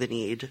including the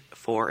need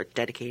for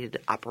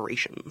dedicated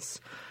operations.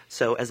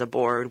 So as a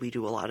board, we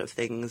do a lot of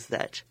things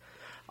that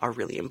are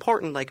really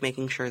important, like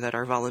making sure that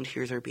our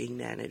volunteers are being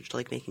managed,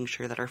 like making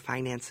sure that our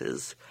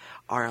finances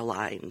are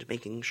aligned,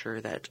 making sure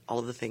that all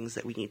of the things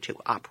that we need to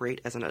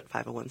operate as a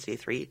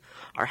 501c3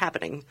 are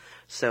happening.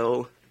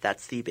 So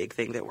that's the big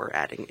thing that we're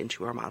adding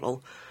into our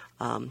model,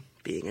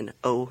 being an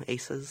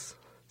OASIS,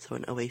 so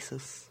an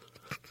oasis.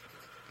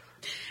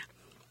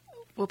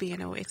 Will be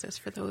an oasis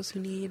for those who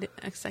need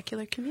a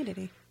secular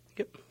community.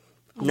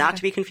 Yep. Not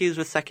to be confused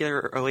with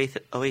secular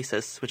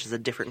Oasis, which is a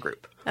different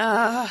group.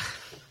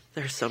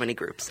 There's so many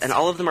groups, and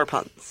all of them are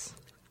puns.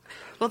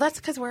 Well, that's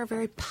because we're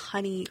very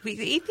punny.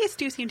 Atheists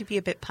do seem to be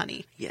a bit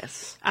punny.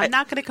 Yes. I'm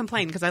not going to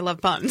complain because I love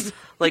puns.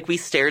 Like, we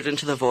stared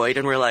into the void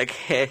and we're like,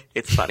 hey,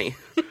 it's funny.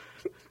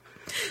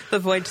 The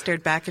void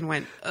stared back and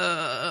went,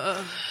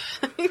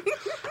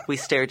 We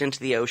stared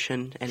into the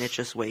ocean and it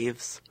just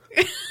waves.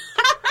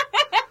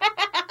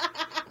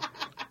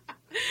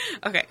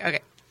 Okay.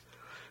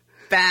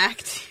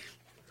 Back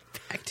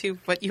to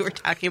what you were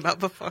talking about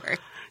before.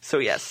 So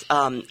yes,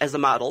 as a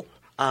model,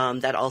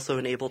 that also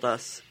enabled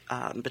us,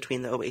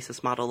 between the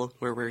Oasis model,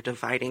 where we're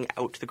dividing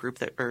out the group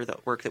the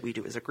work that we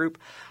do as a group,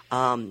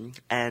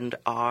 and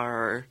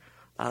our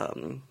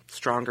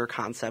stronger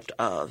concept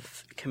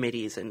of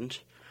committees and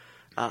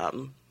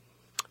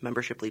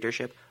membership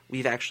leadership.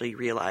 We've actually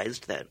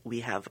realized that we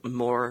have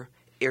more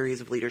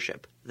areas of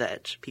leadership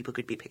that people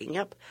could be picking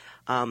up.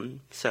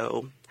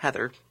 So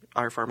Heather,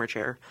 our former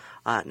chair,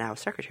 now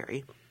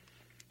secretary,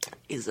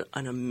 is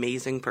an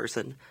amazing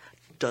person,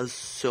 does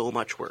so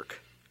much work.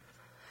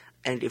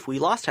 And if we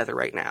lost Heather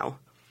right now,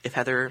 if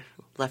Heather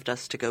left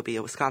us to go be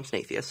a Wisconsin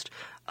atheist,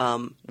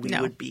 we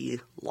would be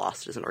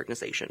lost as an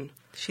organization.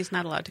 She's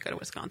not allowed to go to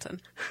Wisconsin.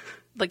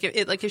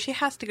 If she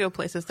has to go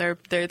places,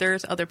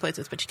 there's other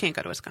places, but she can't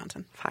go to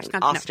Wisconsin. Fine,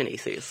 Austin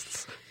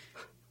atheists.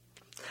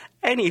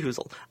 Any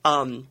hoozle.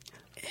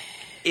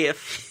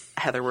 If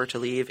Heather were to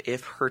leave,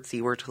 if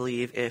Hertzie were to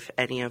leave, if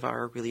any of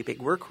our really big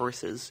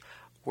workhorses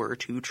were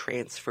to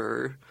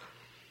transfer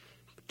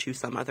to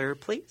some other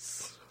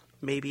place,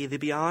 maybe the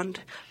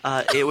beyond,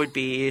 it would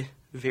be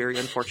very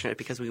unfortunate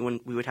because we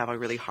would have a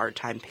really hard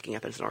time picking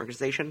up as an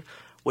organization,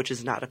 which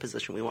is not a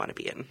position we want to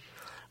be in.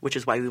 Which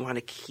is why we want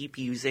to keep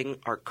using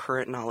our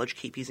current knowledge,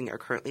 keep using our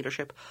current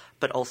leadership,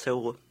 but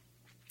also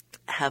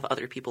have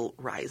other people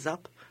rise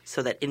up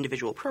so that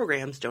individual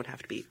programs don't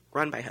have to be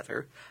run by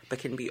Heather, but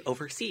can be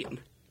overseen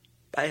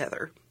by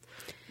Heather.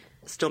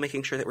 Still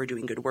making sure that we're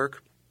doing good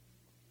work,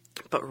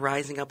 but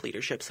rising up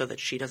leadership so that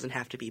she doesn't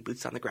have to be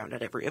boots on the ground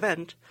at every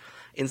event.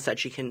 Instead,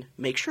 she can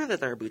make sure that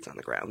there are boots on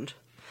the ground,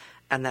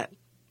 and that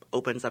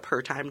opens up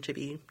her time to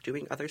be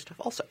doing other stuff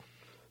also.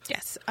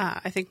 Yes.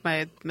 I think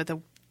my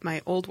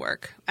old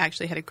work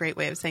actually had a great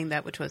way of saying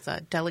that, which was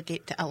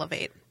delegate to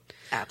elevate.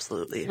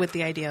 Absolutely. With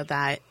the idea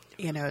that,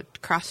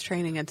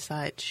 cross-training and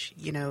such,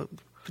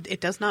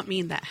 it does not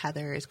mean that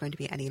Heather is going to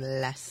be any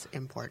less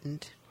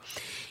important.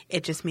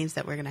 It just means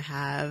that we're going to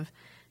have,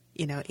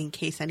 in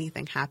case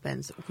anything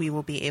happens, we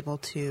will be able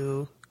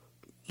to,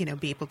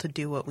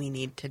 do what we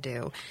need to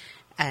do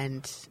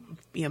and,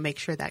 make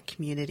sure that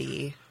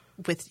community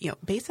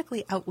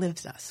basically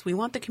outlives us. We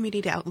want the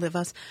community to outlive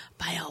us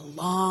by a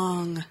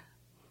long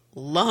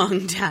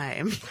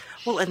time.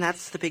 Well, and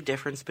that's the big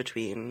difference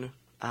between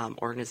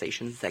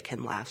organizations that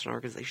can last and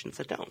organizations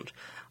that don't.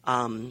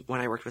 When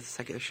I worked with the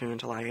Secular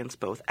Student Alliance,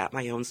 both at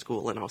my own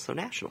school and also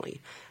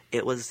nationally,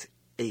 it was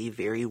a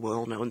very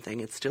well-known thing.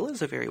 It still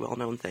is a very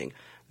well-known thing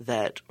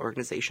that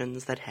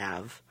organizations that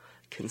have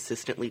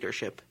consistent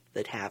leadership,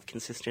 that have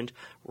consistent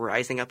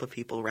rising up of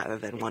people rather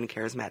than one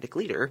charismatic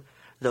leader,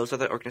 those are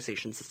the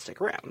organizations that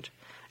stick around.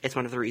 It's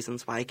one of the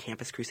reasons why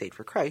Campus Crusade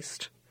for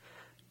Christ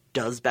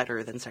does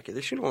better than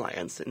Secular Student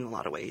Alliance in a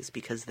lot of ways,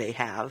 because they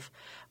have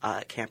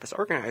campus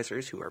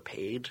organizers who are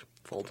paid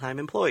full-time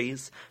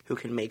employees who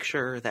can make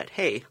sure that,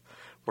 hey,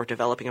 we're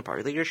developing up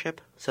our leadership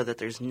so that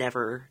there's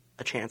never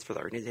a chance for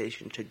the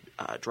organization to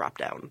drop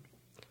down.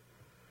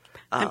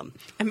 I'm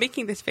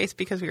making this face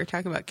because we were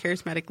talking about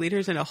charismatic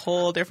leaders in a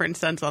whole different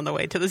sense on the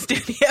way to the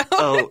studio.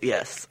 Oh,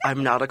 yes.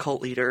 I'm not a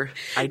cult leader.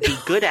 I'd be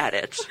good at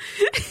it,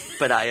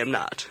 but I am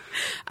not.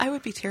 I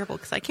would be terrible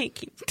because I can't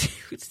keep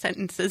two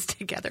sentences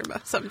together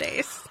some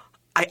days.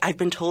 I've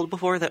been told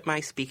before that my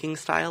speaking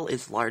style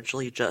is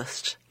largely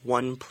just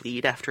one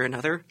plead after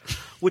another,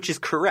 which is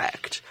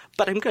correct,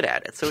 but I'm good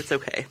at it, so it's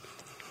okay.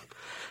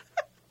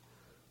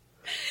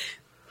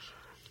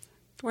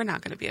 We're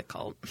not going to be a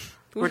cult.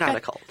 We're not a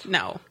cult.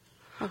 No.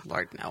 Oh,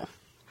 Lord, no.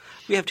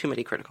 We have too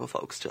many critical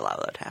folks to allow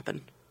that to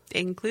happen.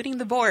 Including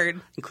the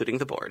board. Including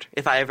the board.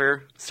 If I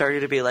ever started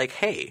to be like,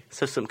 hey,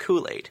 so some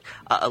Kool-Aid,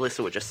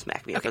 Alyssa would just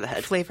smack me over the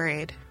head. Flavor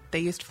Aid. They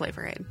used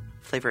Flavor Aid.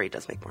 Flavor Aid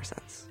does make more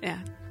sense. Yeah.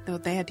 No,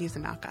 they had to use a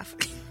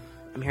knockoff.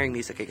 I'm hearing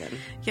music again.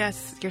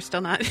 Yes, you're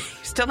still not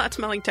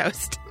smelling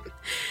toast.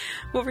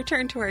 We'll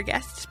return to our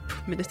guest,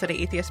 Minnesota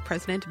Atheist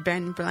President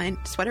Ben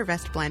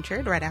Sweatervest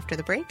Blanchard, right after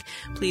the break.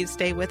 Please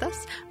stay with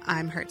us.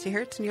 I'm Hertzie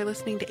Hertz, and you're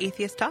listening to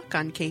Atheist Talk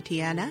on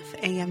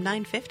KTNF AM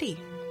 950.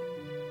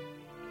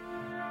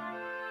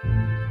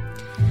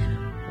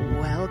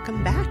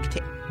 Welcome back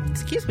to,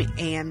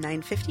 AM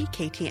 950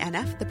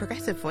 KTNF, the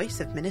progressive voice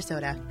of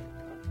Minnesota.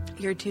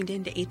 You're tuned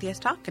in to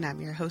Atheist Talk, and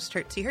I'm your host,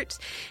 Hertzie Hertz,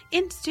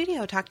 in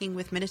studio talking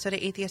with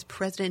Minnesota Atheist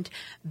President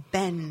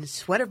Ben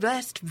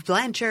Sweatervest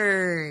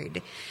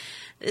Blanchard.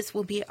 This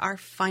will be our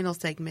final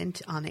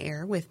segment on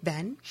air with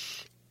Ben.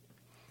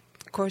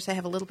 Of course, I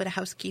have a little bit of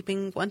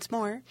housekeeping once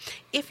more.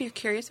 If you're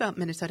curious about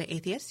Minnesota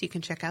Atheists, you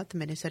can check out the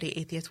Minnesota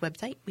Atheists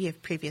website. We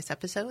have previous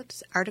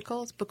episodes,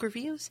 articles, book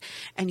reviews,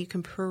 and you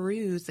can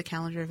peruse the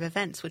calendar of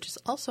events, which is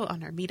also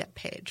on our meetup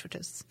page, which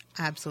is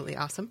absolutely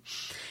awesome.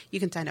 You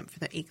can sign up for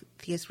the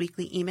Atheist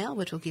Weekly email,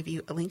 which will give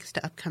you links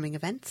to upcoming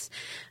events.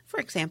 For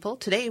example,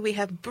 today we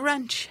have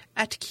brunch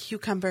at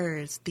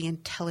Cucumbers, the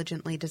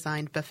intelligently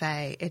designed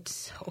buffet. It's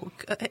so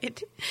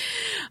good.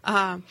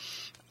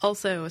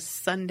 Also,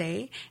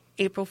 Sunday,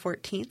 April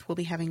 14th, we'll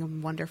be having a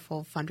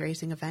wonderful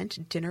fundraising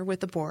event, Dinner with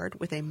the Board,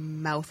 with a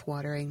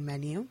mouth-watering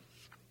menu,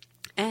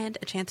 and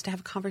a chance to have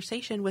a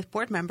conversation with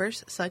board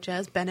members such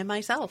as Ben and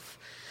myself.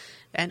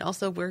 And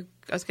also, we're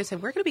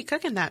going to be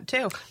cooking that,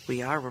 too.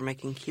 We are. We're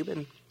making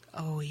Cuban.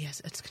 Oh,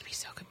 yes. It's going to be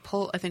so good.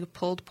 I think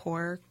pulled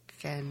pork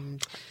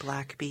and...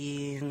 black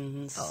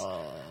beans.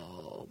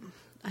 Oh,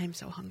 I'm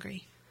so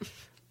hungry.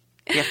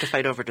 You have to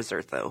fight over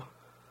dessert, though.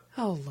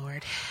 Oh,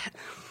 Lord.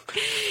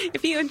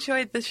 If you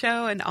enjoyed the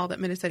show and all that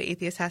Minnesota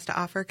Atheists has to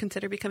offer,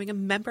 consider becoming a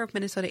member of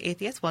Minnesota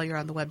Atheists while you're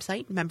on the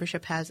website.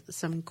 Membership has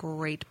some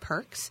great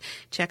perks.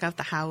 Check out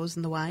the hows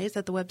and the whys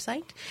at the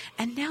website.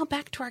 And now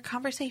back to our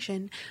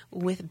conversation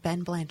with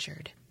Ben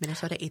Blanchard,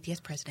 Minnesota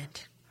Atheist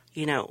president.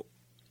 You know,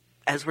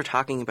 as we're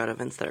talking about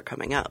events that are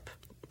coming up,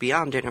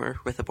 beyond Dinner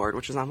with the Board,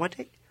 which is on what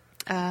date?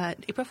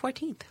 April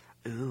 14th.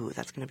 Ooh,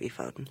 that's going to be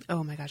fun.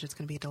 Oh, my gosh, it's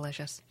going to be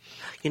delicious.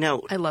 You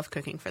know, I love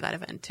cooking for that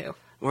event, too.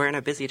 We're in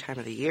a busy time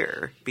of the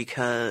year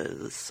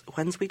because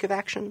when's Week of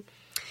Action?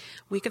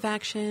 Week of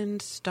Action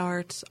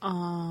starts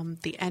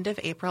the end of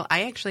April.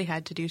 I actually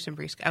had to do some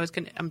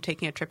I'm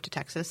taking a trip to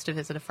Texas to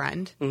visit a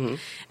friend, and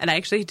I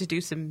actually had to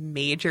do some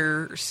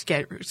major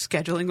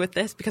scheduling with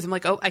this because I'm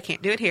like, oh, I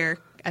can't do it here.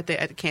 I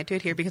can't do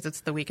it here because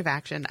it's the Week of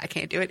Action. I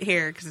can't do it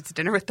here because it's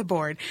Dinner with the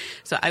Board.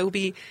 So I will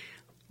be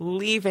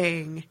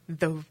leaving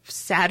the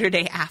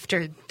Saturday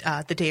after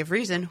the Day of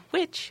Reason,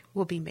 which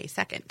will be May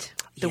 2nd.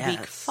 The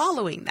week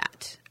following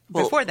that,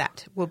 before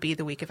that, will be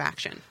the Week of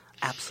Action.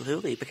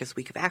 Absolutely, because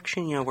Week of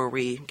Action, you know, where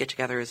we get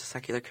together as a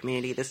secular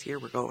community this year,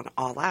 we're going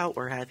all out.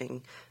 We're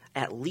having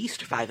at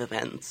least 5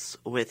 events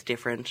with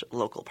different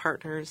local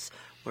partners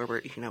where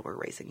we're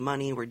raising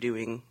money, we're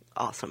doing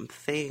awesome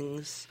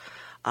things,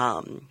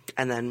 and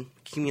then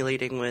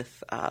accumulating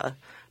with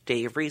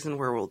Day of Reason,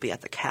 where we'll be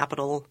at the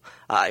Capitol.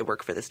 I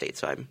work for the state,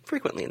 so I'm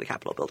frequently in the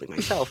Capitol building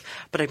myself,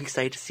 but I'm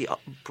excited to see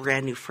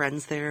brand new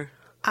friends there.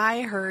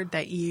 I heard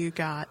that you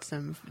got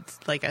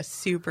a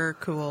super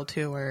cool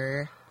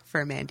tour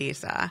for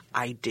Mandisa.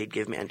 I did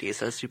give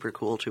Mandisa a super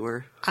cool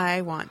tour.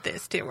 I want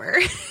this tour.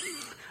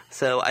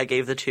 So I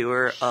gave the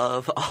tour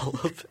of all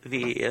of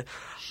the,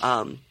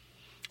 the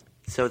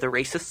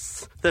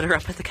racists that are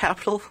up at the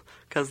Capitol,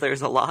 because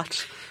there's a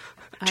lot.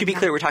 To be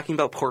clear, we're talking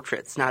about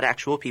portraits, not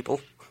actual people.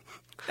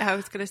 I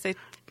was going to say,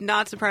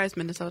 not surprised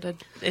Minnesota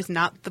is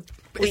not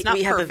we not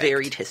have perfect. a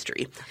varied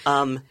history.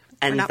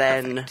 And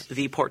then perfect.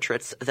 The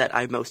portraits that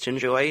I most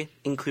enjoy,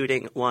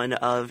 including one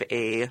of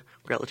a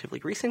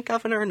relatively recent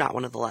governor, not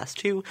one of the last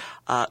two,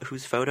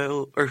 whose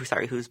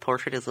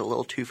portrait is a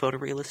little too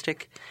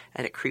photorealistic,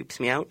 and it creeps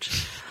me out.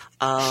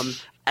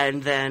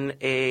 And then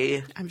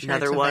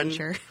another one.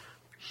 Venture.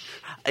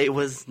 It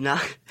was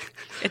not.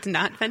 It's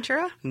not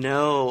Ventura?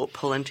 No,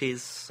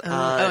 Palenti's.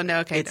 no,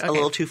 okay. It's a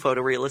little too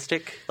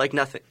photorealistic. Like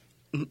nothing.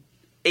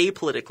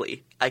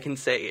 Apolitically, I can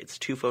say it's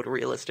too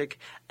photorealistic,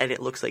 and it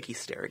looks like he's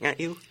staring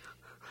at you.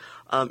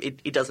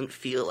 It doesn't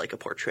feel like a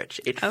portrait.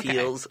 It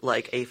feels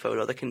like a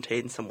photo that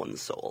contains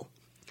someone's soul.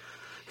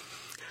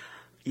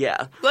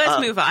 Yeah.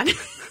 Let's move on.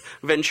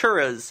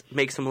 Ventura's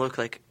makes him look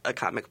like a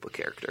comic book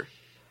character,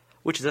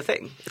 which is a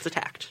thing. It's a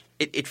tact.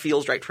 It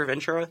feels right for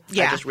Ventura.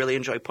 Yeah. I just really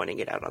enjoy pointing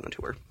it out on the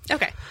tour.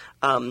 Okay.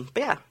 But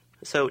yeah,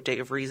 so Day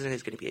of Reason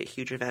is going to be a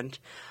huge event.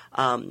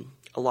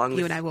 Along with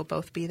you and I will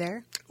both be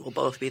there. We'll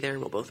both be there.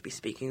 We'll both be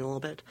speaking a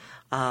little bit.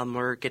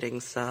 We're getting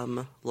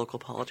some local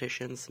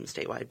politicians, some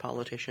statewide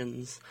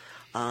politicians,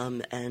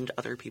 and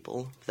other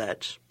people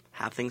that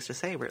have things to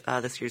say.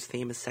 This year's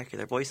theme is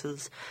Secular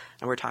Voices,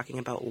 and we're talking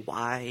about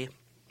why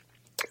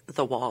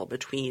the wall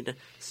between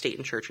state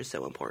and church is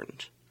so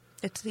important.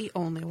 It's the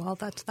only wall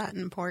that's that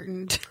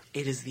important.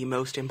 It is the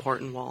most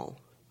important wall.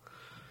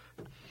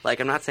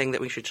 Like, I'm not saying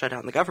that we should shut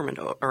down the government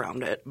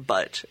around it,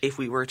 but if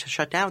we were to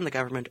shut down the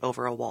government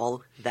over a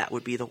wall, that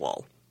would be the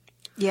wall.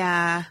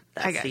 Yeah.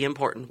 That's the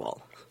important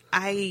wall.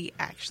 I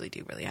actually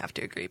do really have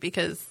to agree,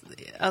 because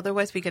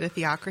otherwise we get a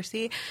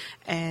theocracy.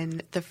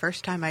 And the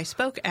first time I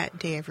spoke at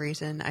Day of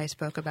Reason, I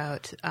spoke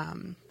about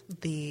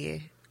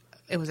it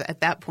was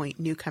at that point,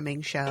 new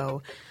coming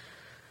show.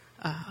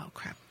 Oh,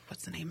 crap.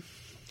 What's the name?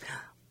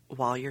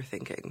 While you're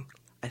thinking,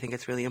 I think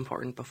it's really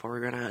important before we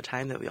run out of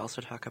time that we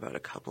also talk about a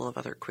couple of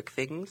other quick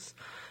things,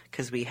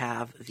 because we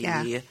have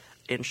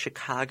in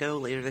Chicago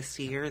later this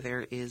year,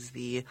 there is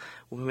the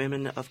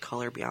Women of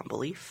Color Beyond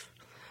Belief.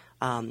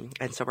 And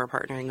so we're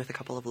partnering with a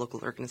couple of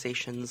local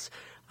organizations.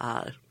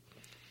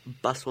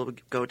 Bus will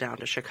go down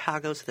to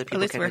Chicago so that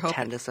people can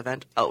attend this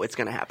event. Oh, it's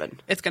going to happen.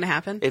 It's going to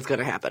happen? It's going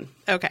to happen.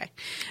 Okay.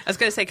 I was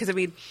going to say, because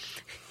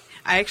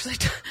I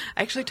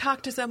actually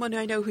talked to someone who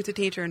I know who's a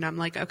teacher, and I'm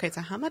like, okay,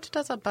 so how much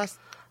does a bus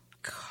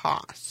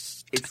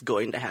cost? It's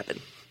going to happen.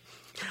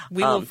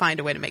 We will find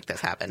a way to make this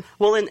happen.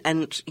 Well, and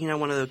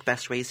one of the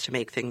best ways to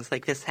make things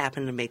like this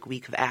happen, to make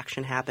Week of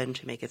Action happen,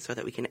 to make it so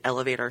that we can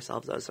elevate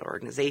ourselves as an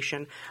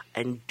organization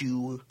and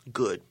do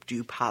good,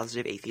 do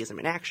positive atheism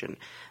in action,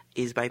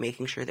 is by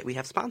making sure that we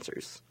have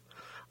sponsors.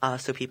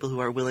 So people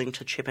who are willing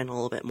to chip in a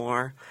little bit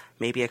more,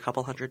 maybe a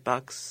couple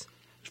 $100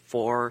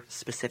 for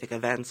specific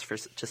events,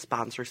 to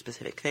sponsor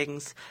specific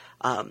things.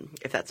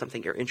 If that's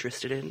something you're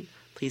interested in,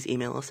 please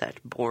email us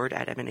at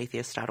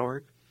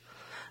board@mnatheist.org.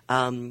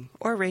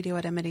 Or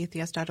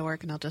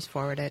radio@mnatheist.org, and I'll just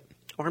forward it.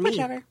 Or me.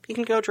 Whichever. You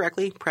can go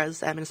directly,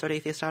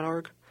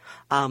 prez@minnesotaAtheist.org.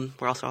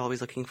 We're also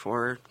always looking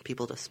for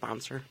people to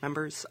sponsor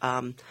members.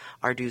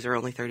 Our dues are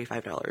only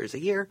 $35 a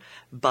year,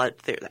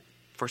 but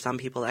for some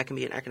people that can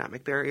be an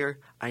economic barrier.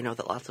 I know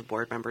that lots of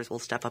board members will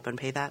step up and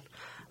pay that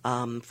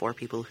for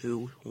people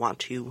who want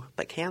to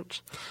but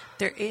can't.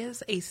 There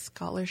is a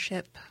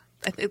scholarship.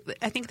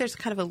 I think there's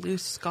kind of a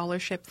loose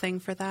scholarship thing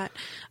for that,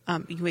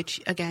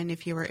 which, again,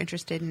 if you were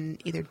interested in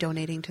either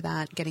donating to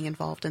that, getting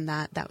involved in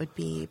that, that would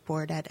be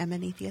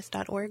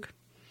board@mnatheist.org.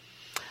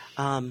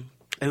 Oh,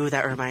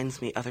 that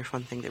reminds me, other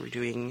fun thing that we're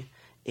doing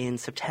in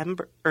June.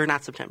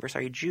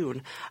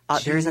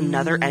 There's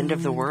another End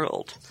of the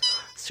World.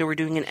 So we're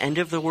doing an End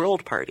of the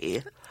World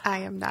party. I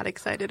am not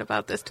excited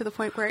about this to the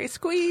point where I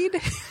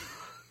squeed.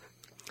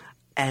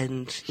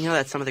 And,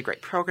 that's some of the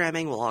great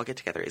programming. We'll all get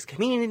together as a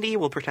community.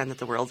 We'll pretend that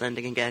the world's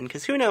ending again,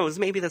 because who knows?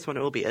 Maybe this one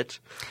will be it.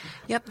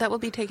 Yep, that will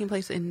be taking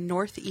place in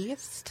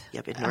Northeast.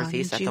 Yep, in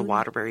Northeast at the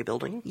Waterbury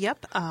Building.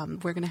 Yep,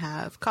 we're going to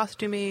have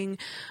costuming.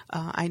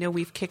 I know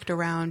we've kicked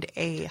around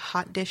a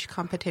hot dish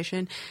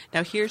competition.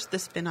 Now, here's the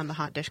spin on the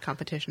hot dish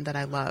competition that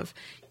I love.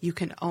 You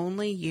can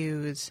only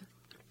use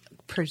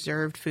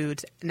preserved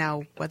foods.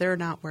 Now, whether or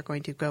not we're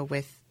going to go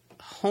with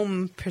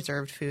home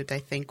preserved foods, I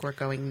think we're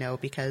going no,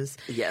 because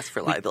yes,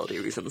 for liability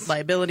reasons.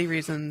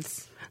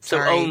 So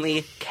Sorry.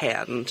 only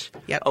canned,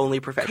 yep. Only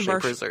professionally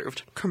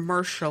preserved,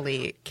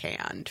 commercially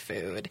canned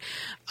food,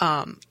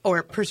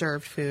 or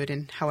preserved food,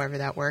 and however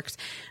that works.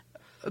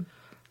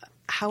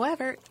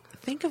 However,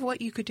 think of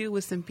what you could do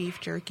with some beef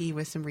jerky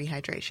with some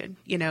rehydration.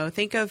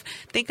 Think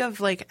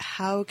of like,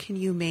 how can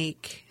you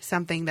make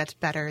something that's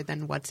better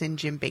than what's in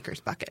Jim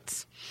Baker's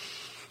buckets?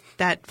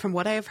 That, from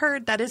what I have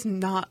heard, that is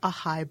not a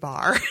high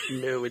bar.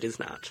 No, it is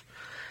not.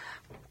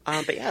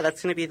 But yeah,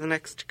 that's going to be the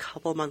next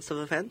couple months of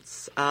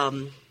events.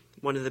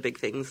 One of the big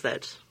things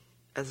that,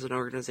 as an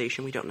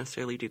organization, we don't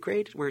necessarily do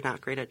great. We're not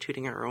great at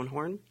tooting our own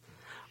horn.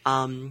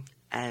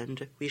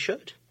 And we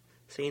should.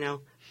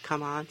 So,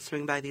 come on,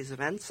 swing by these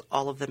events.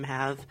 All of them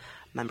have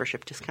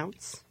membership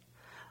discounts.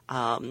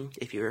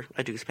 If you're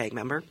a dues-paying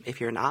member.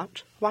 If you're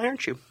not, why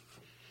aren't you?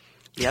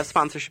 We have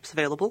sponsorships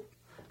available.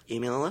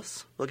 Email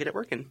us. We'll get it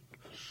working.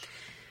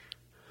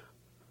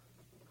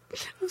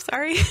 I'm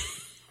sorry.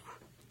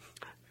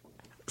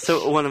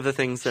 So one of the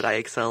things that I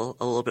excel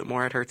a little bit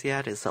more at Hertzie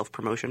at is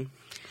self-promotion.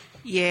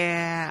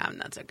 Yeah, I'm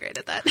not so great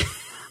at that.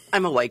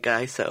 I'm a white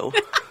guy, so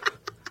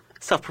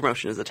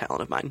self-promotion is a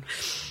talent of mine.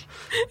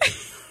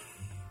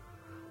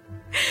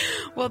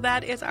 Well,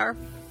 that is our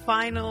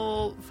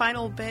final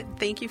bit.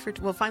 Thank you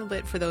final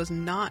bit for those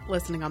not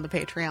listening on the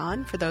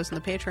Patreon. For those on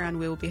the Patreon,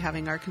 we will be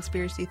having our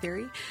conspiracy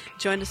theory.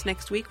 Join us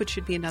next week, which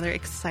should be another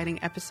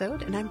exciting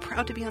episode. And I'm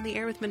proud to be on the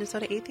air with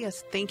Minnesota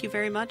Atheists. Thank you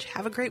very much.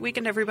 Have a great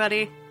weekend,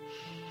 everybody.